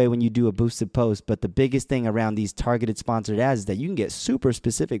money away when you do a boosted post. But the biggest thing around these targeted sponsored ads is that you can get super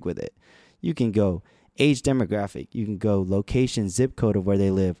specific with it. You can go age demographic. You can go location, zip code of where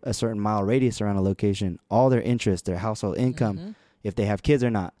they live, a certain mile radius around a location, all their interests, their household income, if they have kids or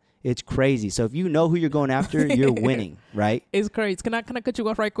not. It's crazy. So if you know who you're going after, you're winning, right? It's crazy. Can I cut you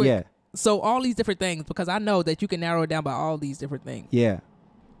off right quick? Yeah. So all these different things, because I know that you can narrow it down by all these different things. Yeah.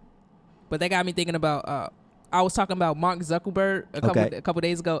 But that got me thinking about, I was talking about Mark Zuckerberg a couple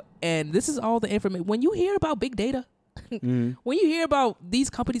days ago, and this is all the information. When you hear about big data, when you hear about these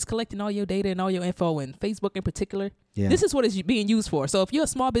companies collecting all your data and all your info, and Facebook in particular, this is what it's being used for. So if you're a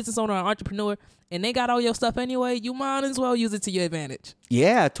small business owner or entrepreneur and they got all your stuff anyway, you might as well use it to your advantage.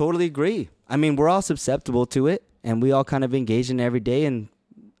 Yeah, I totally agree. I mean, we're all susceptible to it, and we all kind of engage in it every day, and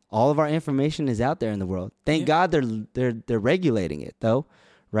all of our information is out there in the world. Thank God they're regulating it, though,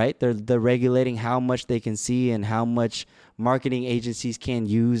 right? They're regulating how much they can see and how much marketing agencies can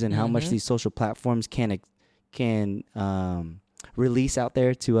use and how much these social platforms can release out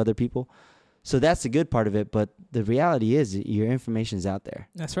there to other people. So that's the good part of it. But the reality is your information is out there.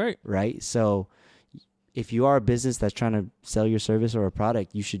 That's right. Right. So if you are a business that's trying to sell your service or a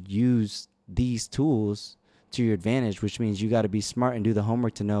product, you should use these tools to your advantage, which means you got to be smart and do the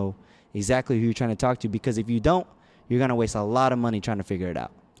homework to know exactly who you're trying to talk to. Because if you don't, you're going to waste a lot of money trying to figure it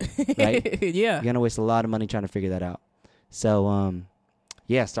out. Right? Yeah. You're going to waste a lot of money trying to figure that out. So,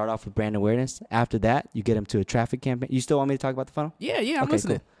 start off with brand awareness. After that, you get them to a traffic campaign. You still want me to talk about the funnel? Yeah, I'm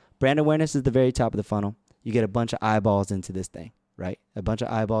listening. Cool. Brand awareness is the very top of the funnel. You get a bunch of eyeballs into this thing, right? A bunch of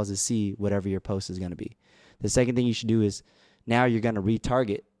eyeballs to see whatever your post is going to be. The second thing you should do is now you're going to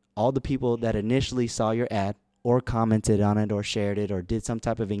retarget all the people that initially saw your ad or commented on it or shared it or did some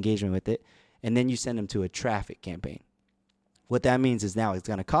type of engagement with it, and then you send them to a traffic campaign. What that means is now it's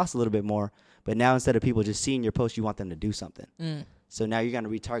going to cost a little bit more, but now instead of people just seeing your post, you want them to do something. So now you're going to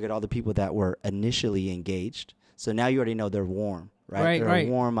retarget all the people that were initially engaged. So now you already know they're warm, right? They're a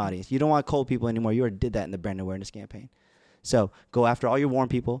warm audience. You don't want cold people anymore. You already did that in the brand awareness campaign. So go after all your warm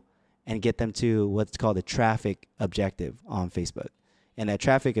people and get them to what's called a traffic objective on Facebook. And that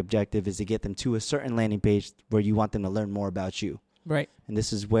traffic objective is to get them to a certain landing page where you want them to learn more about you. Right. And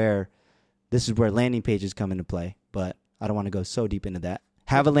this is where landing pages come into play, but I don't want to go so deep into that.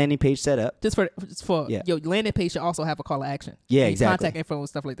 Have a landing page set up. Just for your landing page should also have a call to action. Yeah, exactly. Contact info and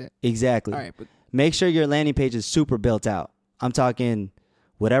stuff like that. Exactly. All right. Make sure your landing page is super built out. I'm talking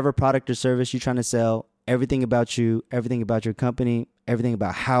whatever product or service you're trying to sell, everything about you, everything about your company, everything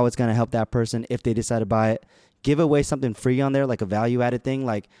about how it's going to help that person if they decide to buy it. Give away something free on there, like a value-added thing,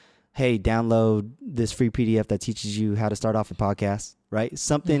 like, hey, download this free PDF that teaches you how to start off a podcast, right?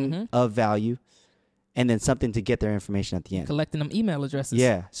 Something of value, and then something to get their information at the end. Collecting them email addresses.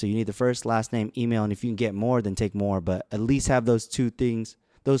 Yeah, so you need the first, last name, email, and if you can get more, then take more, but at least have those three things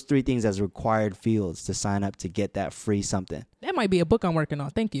as required fields to sign up to get that free something. That might be a book I'm working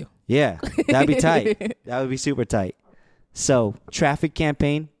on. Thank you. Yeah, that'd be tight. That would be super tight. So traffic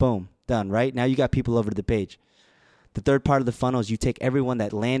campaign, boom, done, right? Now you got people over to the page. The third part of the funnel is you take everyone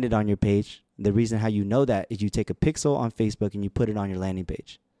that landed on your page. The reason how you know that is you take a pixel on Facebook and you put it on your landing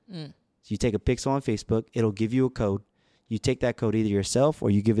page. So you take a pixel on Facebook, it'll give you a code. You take that code either yourself or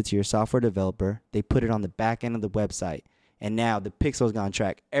you give it to your software developer. They put it on the back end of the website. And now the pixel is going to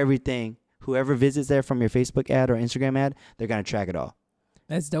track everything. Whoever visits there from your Facebook ad or Instagram ad, they're going to track it all.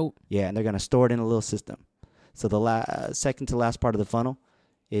 That's dope. Yeah, and they're going to store it in a little system. So the second to last part of the funnel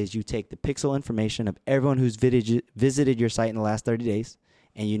is you take the pixel information of everyone who's visited your site in the last 30 days,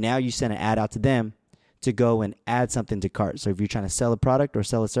 and you send an ad out to them to go and add something to cart. So if you're trying to sell a product or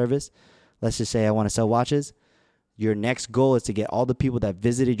sell a service, let's just say I want to sell watches. Your next goal is to get all the people that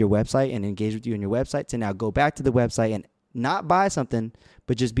visited your website and engaged with you on your website to now go back to the website and not buy something,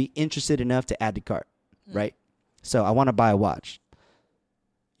 but just be interested enough to add to cart, right? So I want to buy a watch.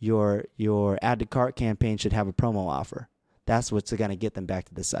 Your add to cart campaign should have a promo offer. That's what's going to get them back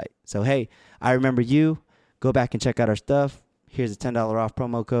to the site. So, hey, I remember you. Go back and check out our stuff. Here's a $10 off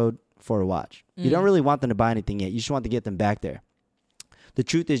promo code for a watch. You don't really want them to buy anything yet. You just want to get them back there. The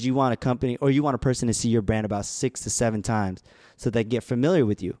truth is you want a company or you want a person to see your brand about 6 to 7 times so they get familiar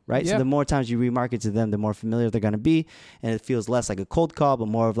with you, right? Yeah. So the more times you remarket to them, the more familiar they're going to be, and it feels less like a cold call, but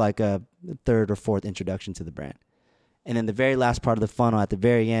more of like a third or fourth introduction to the brand. And then the very last part of the funnel at the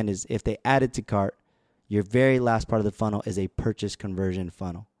very end is if they add it to cart, your very last part of the funnel is a purchase conversion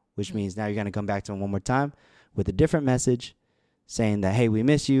funnel, which means now you're going to come back to them one more time with a different message saying that, hey, we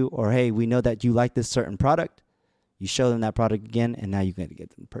miss you, or hey, we know that you like this certain product. You show them that product again, and now you're going to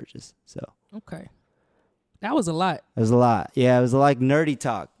get them to purchase. So Okay. That was a lot. it was a lot. Yeah, it was like nerdy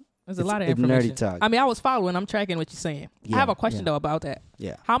talk. There's a lot of It's information. nerdy talk. I mean, I was following. I'm tracking what you're saying. I Yeah, have a question, yeah. though, about that.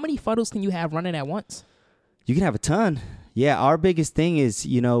 Yeah. How many funnels can you have running at once? You can have a ton. Yeah, our biggest thing is,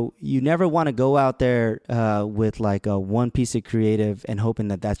 you never want to go out there with like a one piece of creative and hoping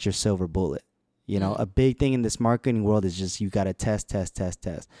that that's your silver bullet. A big thing in this marketing world is just you got to test.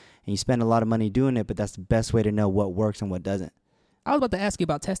 And you spend a lot of money doing it, but that's the best way to know what works and what doesn't. I was about to ask you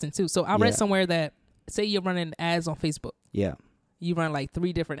about testing, too. So I read somewhere that, say you're running ads on Facebook. Yeah. You run like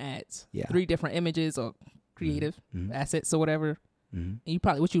 3 different ads. Yeah. 3 different images or creative assets or whatever. Mm-hmm.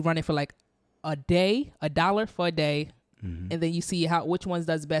 And you run it for like a day, $1 for a day. Mm-hmm. And then you see which ones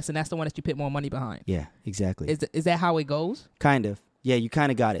does best, and that's the one that you put more money behind. Yeah, exactly. Is that how it goes? Kind of. Yeah, you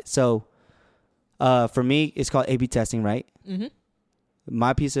kind of got it. So for me, it's called A/B testing, right? Mm-hmm.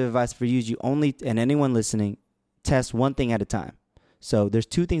 My piece of advice for you is and anyone listening, test one thing at a time. So there's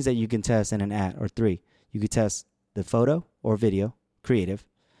 2 things that you can test in an ad, or 3. You could test the photo or video, creative.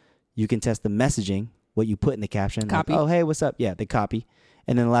 You can test the messaging, what you put in the caption. Copy. Like, oh, hey, what's up? Yeah, the copy.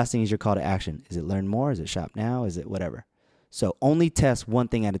 And then the last thing is your call to action. Is it learn more? Is it shop now? Is it whatever? So only test one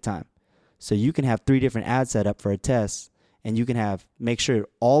thing at a time. So you can have 3 different ads set up for a test, and you can make sure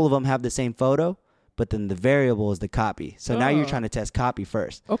all of them have the same photo, but then the variable is the copy. So now you're trying to test copy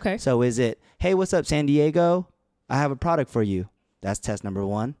first. Okay. So is it, hey, what's up, San Diego? I have a product for you. That's test number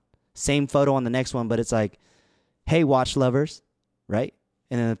 1. Same photo on the next one, but it's like, hey, watch lovers, right?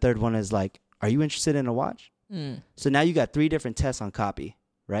 And then the third one is like, are you interested in a watch? So now you got 3 different tests on copy,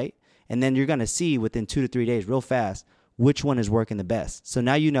 right? And then you're going to see within 2 to 3 days real fast which one is working the best. So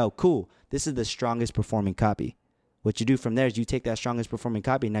now cool, this is the strongest performing copy. What you do from there is you take that strongest performing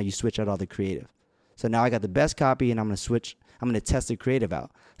copy and now you switch out all the creative. So now I got the best copy and I'm going to test the creative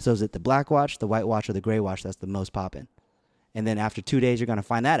out. So is it the black watch, the white watch, or the gray watch that's the most popping? And then after 2 days, you're going to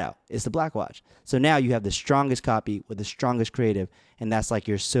find that out. It's the black watch. So now you have the strongest copy with the strongest creative, and that's like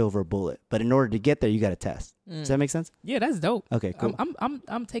your silver bullet. But in order to get there, you got to test. Does that make sense? Yeah, that's dope. Okay, cool.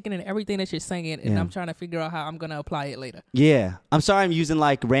 I'm taking in everything that you're saying, and I'm trying to figure out how I'm gonna apply it later. Yeah, I'm sorry I'm using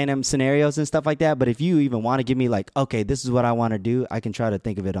like random scenarios and stuff like that. But if you even want to give me like, okay, this is what I want to do, I can try to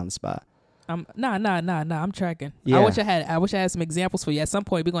think of it on the spot. Nah. I'm tracking. Yeah. I wish I had some examples for you. At some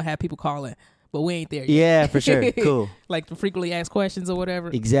point, we're gonna have people calling, but we ain't there yet. Yeah, for sure. Cool. Like the frequently asked questions or whatever.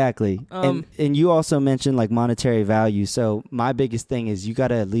 Exactly. And you also mentioned like monetary value. So my biggest thing is you got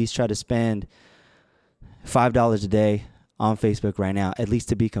to at least try to spend $5 a day on Facebook right now, at least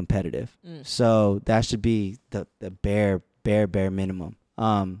to be competitive. So that should be the bare minimum.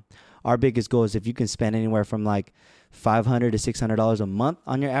 Our biggest goal is if you can spend anywhere from like $500 to $600 a month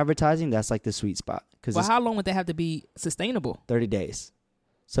on your advertising, that's like the sweet spot. Well, how long would that have to be sustainable? 30 days.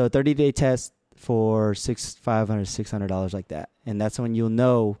 So a 30-day test for $500, $600 like that. And that's when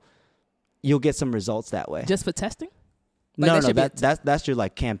you'll get some results that way. Just for testing? No, that's your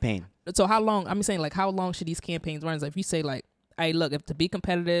like campaign. So how long, I'm saying like how long should these campaigns run? Like if you say like, hey, look, if to be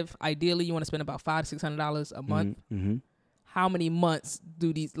competitive, ideally you want to spend about $500, $600 a month. Mm-hmm. How many months do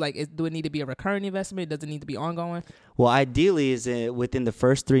it need to be a recurring investment? Does it need to be ongoing? Well, ideally is within the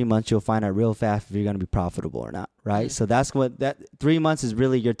first 3 months, you'll find out real fast if you're going to be profitable or not, right? So that's that 3 months is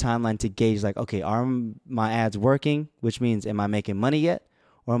really your timeline to gauge like, okay, are my ads working? Which means, am I making money yet?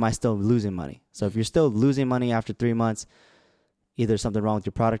 or am I still losing money? So if you're still losing money after 3 months, either something wrong with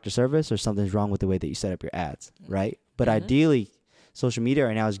your product or service, or something's wrong with the way that you set up your ads, right? But ideally, social media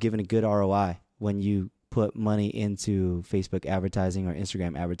right now is giving a good ROI. When you put money into Facebook advertising or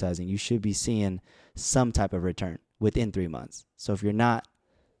Instagram advertising, you should be seeing some type of return within 3 months. So if you're not,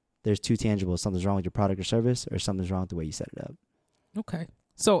 there's two tangibles: something's wrong with your product or service, or something's wrong with the way you set it up. Okay.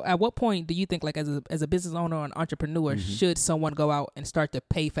 So at what point do you think, like, as a business owner or an entrepreneur, should someone go out and start to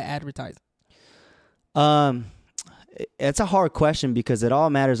pay for advertising? It's a hard question because it all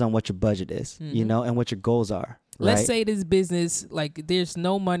matters on what your budget is, you know, and what your goals are. Right? Let's say this business, like, there's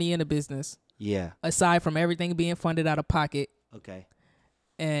no money in the business. Yeah. Aside from everything being funded out of pocket. Okay.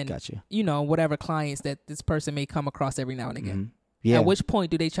 And, Gotcha. you know, whatever clients that this person may come across every now and again. Yeah. At which point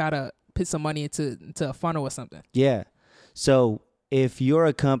do they try to put some money into a funnel or something? Yeah. So if you're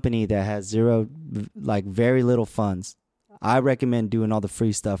a company that has zero, like very little funds, I recommend doing all the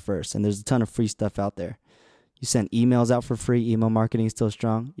free stuff first. And there's a ton of free stuff out there. You send emails out for free. Email marketing is still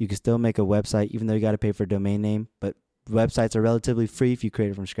strong. You can still make a website, even though you got to pay for a domain name. But websites are relatively free if you create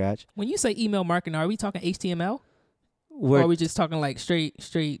it from scratch. When you say email marketing, are we talking HTML? Or are we just talking like straight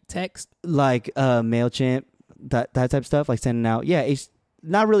text? Like MailChimp, that type of stuff, like sending out,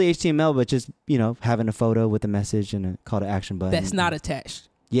 not really HTML, but just, you know, having a photo with a message and a call to action button. That's not attached.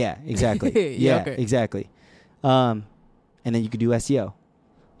 Yeah, exactly. Yeah, okay. Exactly. And then you could do SEO.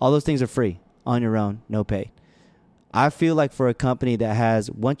 All those things are free on your own, no pay. I feel like for a company that has,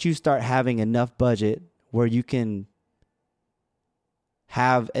 once you start having enough budget where you can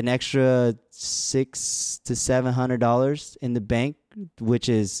have an extra $600 to $700 in the bank, which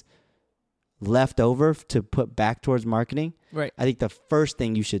is left over to put back towards marketing, right? I think the first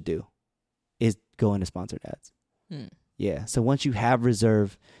thing you should do is go into sponsored ads. Yeah. So once you have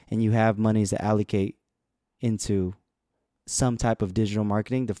reserve and you have monies to allocate into some type of digital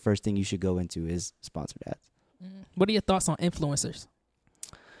marketing, the first thing you should go into is sponsored ads. What are your thoughts on influencers?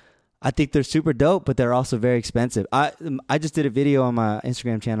 I think they're super dope, but they're also very expensive. I just did a video on my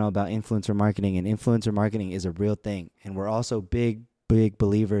Instagram channel about influencer marketing, and influencer marketing is a real thing. And we're also big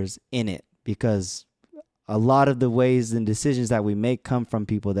believers in it, because a lot of the ways and decisions that we make come from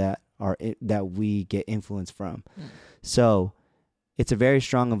people that we get influence from. So it's a very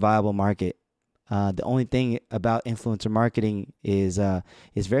strong and viable market. The only thing about influencer marketing is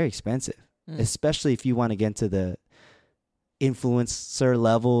very expensive, especially if you want to get into the influencer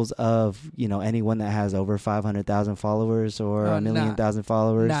levels of, you know, anyone that has over 500,000 followers or a million thousand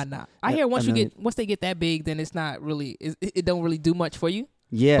followers. Nah. I hear once they get that big, then it's not really, it don't really do much for you.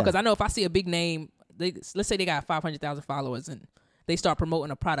 Yeah. Because I know if I see a big name, let's say they got 500,000 followers and they start promoting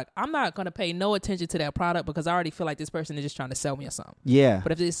a product, I'm not going to pay no attention to that product because I already feel like this person is just trying to sell me or something. Yeah.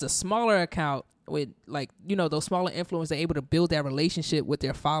 But if it's a smaller account with, like, you know, those smaller influencers, they're able to build that relationship with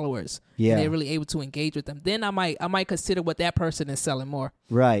their followers. Yeah. And they're really able to engage with them. Then I might consider what that person is selling more.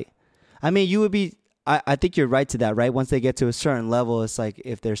 Right. I mean, you would be, I think you're right to that, right? Once they get to a certain level, it's like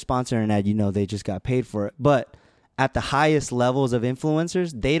if they're sponsoring an ad, you know, they just got paid for it. But at the highest levels of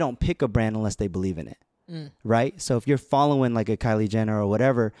influencers, they don't pick a brand unless they believe in it. Right? So if you're following like a Kylie Jenner or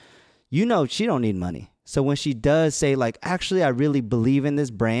whatever, you know she don't need money. So when she does say, like, actually, I really believe in this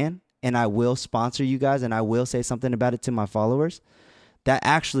brand and I will sponsor you guys and I will say something about it to my followers, that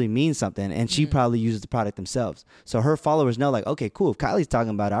actually means something. And she probably uses the product themselves. So her followers know, like, okay, cool. If Kylie's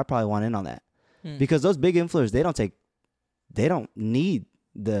talking about it, I probably want in on that. Because those big influencers, they don't need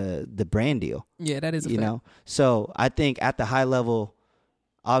the brand deal. Yeah, that is a fact. You know? So I think at the high level,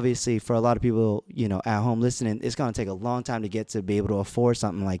 obviously, for a lot of people, you know, at home listening, it's going to take a long time to get to be able to afford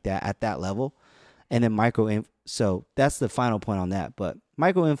something like that at that level. And then so that's the final point on that. But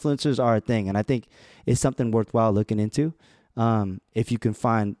micro influencers are a thing, and I think it's something worthwhile looking into if you can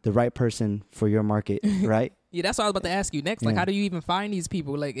find the right person for your market, right? Yeah, that's what I was about to ask you next. Like, how do you even find these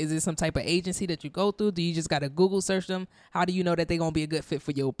people? Like, is it some type of agency that you go through? Do you just got to Google search them? How do you know that they're going to be a good fit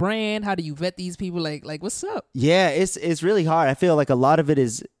for your brand? How do you vet these people? Like what's up? Yeah, it's really hard. I feel like a lot of it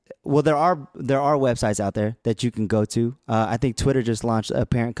is, well, there are websites out there that you can go to. I think Twitter just launched a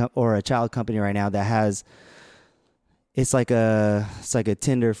parent or a child company right now that has, it's like a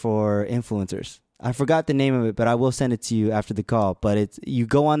Tinder for influencers. I forgot the name of it, but I will send it to you after the call. But you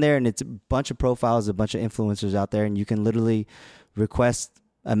go on there and it's a bunch of profiles, a bunch of influencers out there, and you can literally request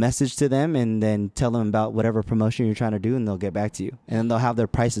a message to them and then tell them about whatever promotion you're trying to do, and they'll get back to you. And then they'll have their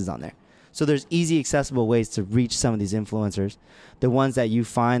prices on there. So there's easy, accessible ways to reach some of these influencers. The ones that you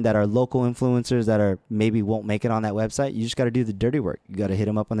find that are local influencers that are maybe won't make it on that website, you just got to do the dirty work. You got to hit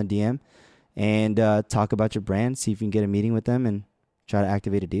them up on the DM and talk about your brand, see if you can get a meeting with them and try to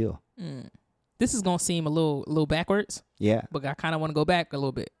activate a deal. this is gonna seem a little backwards, Yeah. but I kind of want to go back a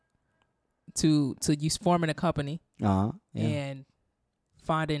little bit to you forming a company Yeah. and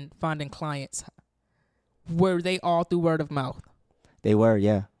finding clients. Were they all through word of mouth? They were,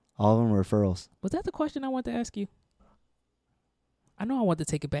 yeah. All of them were referrals. Was that the question I wanted to ask you? I know I want to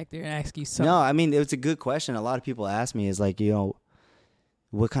take it back there and ask you something. No, I mean, it was a good question. A lot of people ask me is like,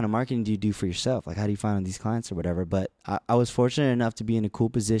 what kind of marketing do you do for yourself? Like, how do you find these clients or whatever? But I was fortunate enough to be in a cool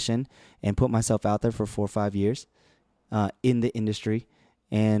position and put myself out there for 4 or 5 years in the industry.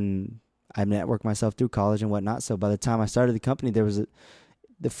 And I networked myself through college and whatnot. So by the time I started the company,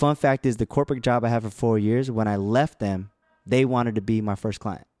 the fun fact is the corporate job I had for 4 years, when I left them, they wanted to be my first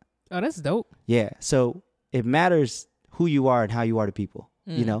client. Oh, that's dope. Yeah. So it matters who you are and how you are to people,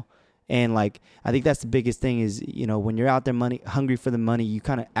 you know? And like, I think that's the biggest thing is, when you're out there hungry for the money, you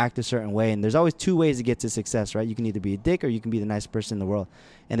kind of act a certain way. And there's always 2 ways to get to success, right? You can either be a dick or you can be the nicest person in the world.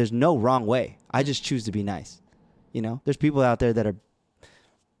 And there's no wrong way. I just choose to be nice. There's people out there that are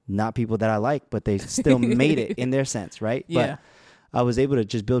not people that I like, but they still made it in their sense, right? Yeah. But I was able to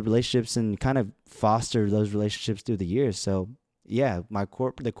just build relationships and kind of foster those relationships through the years. So yeah,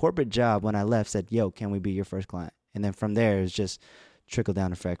 the corporate job when I left said, yo, can we be your first client? And then from there, it was just trickle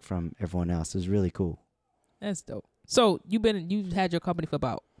down effect from everyone else. It was really cool. That's dope. So you've had your company for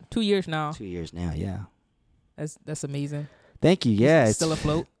about 2 years now. 2 years now, yeah. That's amazing. Thank you. Yeah, It's still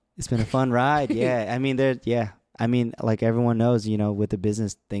afloat. It's been a fun ride. Yeah, I mean, like everyone knows, with the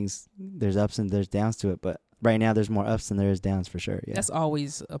business things, there's ups and there's downs to it. But right now, there's more ups than there is downs for sure. Yeah, that's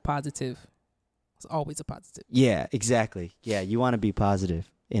always a positive. It's always a positive. Yeah, exactly. Yeah, you want to be positive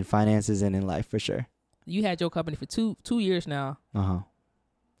in finances and in life for sure. You had your company for two years now. Uh-huh.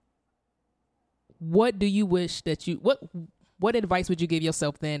 What do you wish that what advice would you give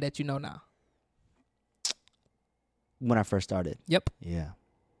yourself then that you know now? When I first started. Yep. Yeah.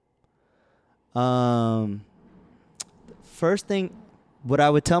 First thing, what I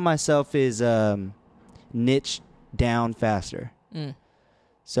would tell myself is niche down faster.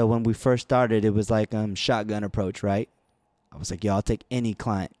 So when we first started, it was like shotgun approach, right? I was like, yo, I'll take any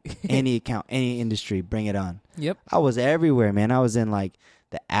client, any account, any industry, bring it on. Yep. I was everywhere, man. I was in like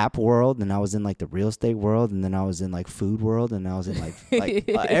the app world, and I was in like the real estate world, and then I was in like food world, and I was in like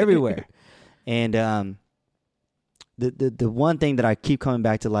everywhere. And the one thing that I keep coming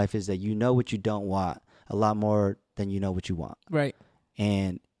back to life is that you know what you don't want a lot more than you know what you want. Right.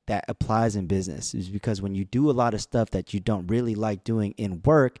 And that applies in business is because when you do a lot of stuff that you don't really like doing in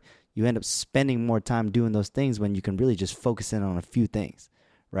work, you end up spending more time doing those things when you can really just focus in on a few things,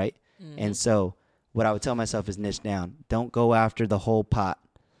 right? Mm-hmm. And so what I would tell myself is niche down. Don't go after the whole pot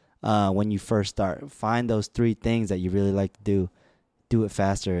when you first start. Find those 3 things that you really like to do. Do it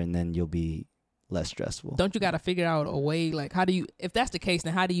faster, and then you'll be less stressful. Don't you got to figure out a way, like if that's the case,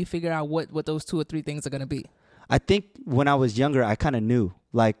 then how do you figure out what those 2 or 3 things are going to be? I think when I was younger, I kind of knew,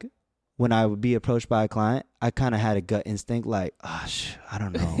 like, when I would be approached by a client, I kind of had a gut instinct, like, I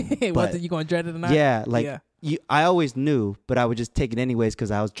don't know. Whether you going to dread it or not? Yeah, like, I always knew, but I would just take it anyways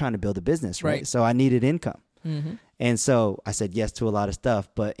because I was trying to build a business, right? So I needed income. Mm-hmm. And so I said yes to a lot of stuff.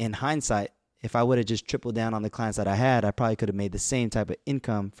 But in hindsight, if I would have just tripled down on the clients that I had, I probably could have made the same type of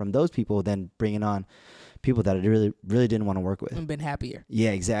income from those people than bringing on people that I really, really didn't want to work with. And been happier. Yeah,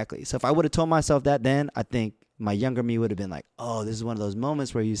 exactly. So if I would have told myself that then, I think my younger me would have been like, oh, this is one of those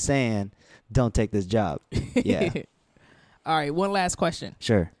moments where you're saying, don't take this job. Yeah. All right. One last question.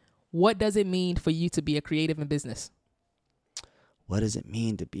 Sure. What does it mean for you to be a creative in business? What does it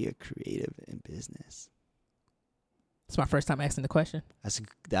mean to be a creative in business? It's my first time asking the question.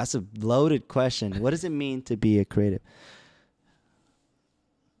 That's a loaded question. What does it mean to be a creative?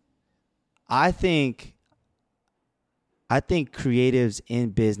 I think creatives in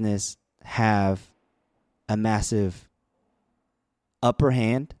business have a massive upper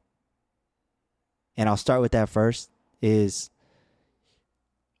hand. And I'll start with that first, is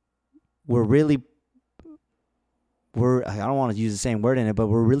I don't want to use the same word in it, but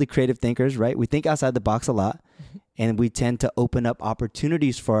we're really creative thinkers, right? We think outside the box a lot, and we tend to open up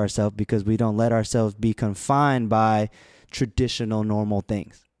opportunities for ourselves because we don't let ourselves be confined by traditional normal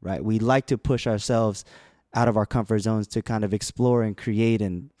things, right? We like to push ourselves out of our comfort zones to kind of explore and create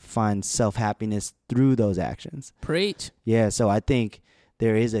and find self-happiness through those actions. Preach. Yeah, so I think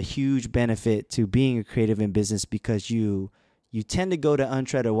there is a huge benefit to being a creative in business because you tend to go to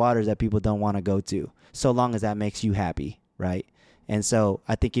untreaded waters that people don't want to go to, so long as that makes you happy, right? And so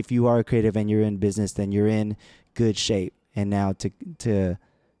I think if you are a creative and you're in business, then you're in good shape. And now to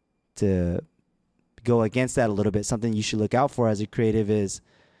go against that a little bit, something you should look out for as a creative is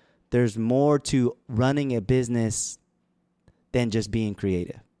there's more to running a business than just being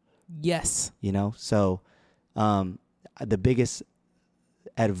creative. Yes. You know, so the biggest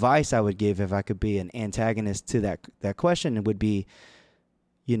advice I would give if I could be an antagonist to that question would be,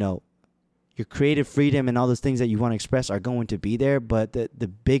 you know, your creative freedom and all those things that you want to express are going to be there, but the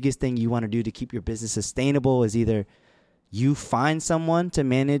biggest thing you want to do to keep your business sustainable is either you find someone to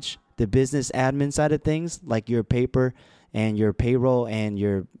manage the business admin side of things, like your paper and your payroll and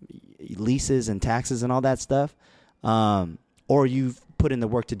your leases and taxes and all that stuff, or you've put in the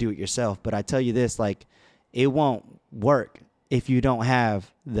work to do it yourself. But I tell you this, like, it won't work if you don't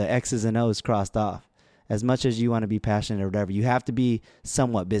have the X's and O's crossed off. As much as you want to be passionate or whatever, you have to be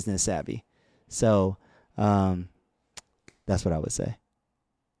somewhat business savvy. So that's what I would say.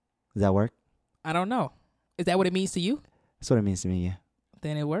 Does that work? I don't know. Is that what it means to you? That's what it means to me, yeah.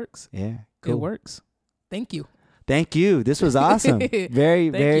 Then it works. Yeah, cool. It works. Thank you. Thank you. This was awesome. Very,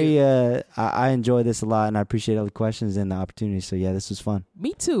 Thank very, you. I enjoy this a lot, and I appreciate all the questions and the opportunity. So, yeah, this was fun.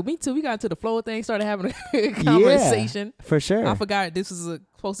 Me too. We got into the flow of things, started having a conversation. Yeah, for sure. I forgot this was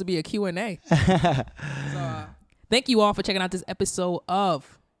supposed to be a Q&A. So, thank you all for checking out this episode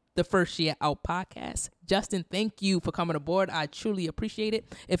of the First Year Out podcast. Justin, thank you for coming aboard. I truly appreciate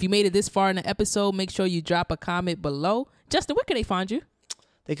it. If you made it this far in the episode, make sure you drop a comment below. Justin, where can they find you?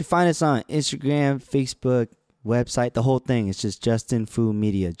 They can find us on Instagram, Facebook, website, the whole thing. It's just Justin Fu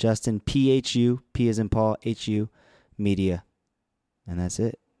Media. Justin, P-H-U, P as in Paul, H-U, Media. And that's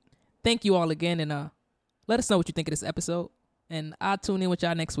it. Thank you all again, and let us know what you think of this episode. And I'll tune in with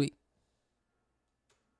y'all next week.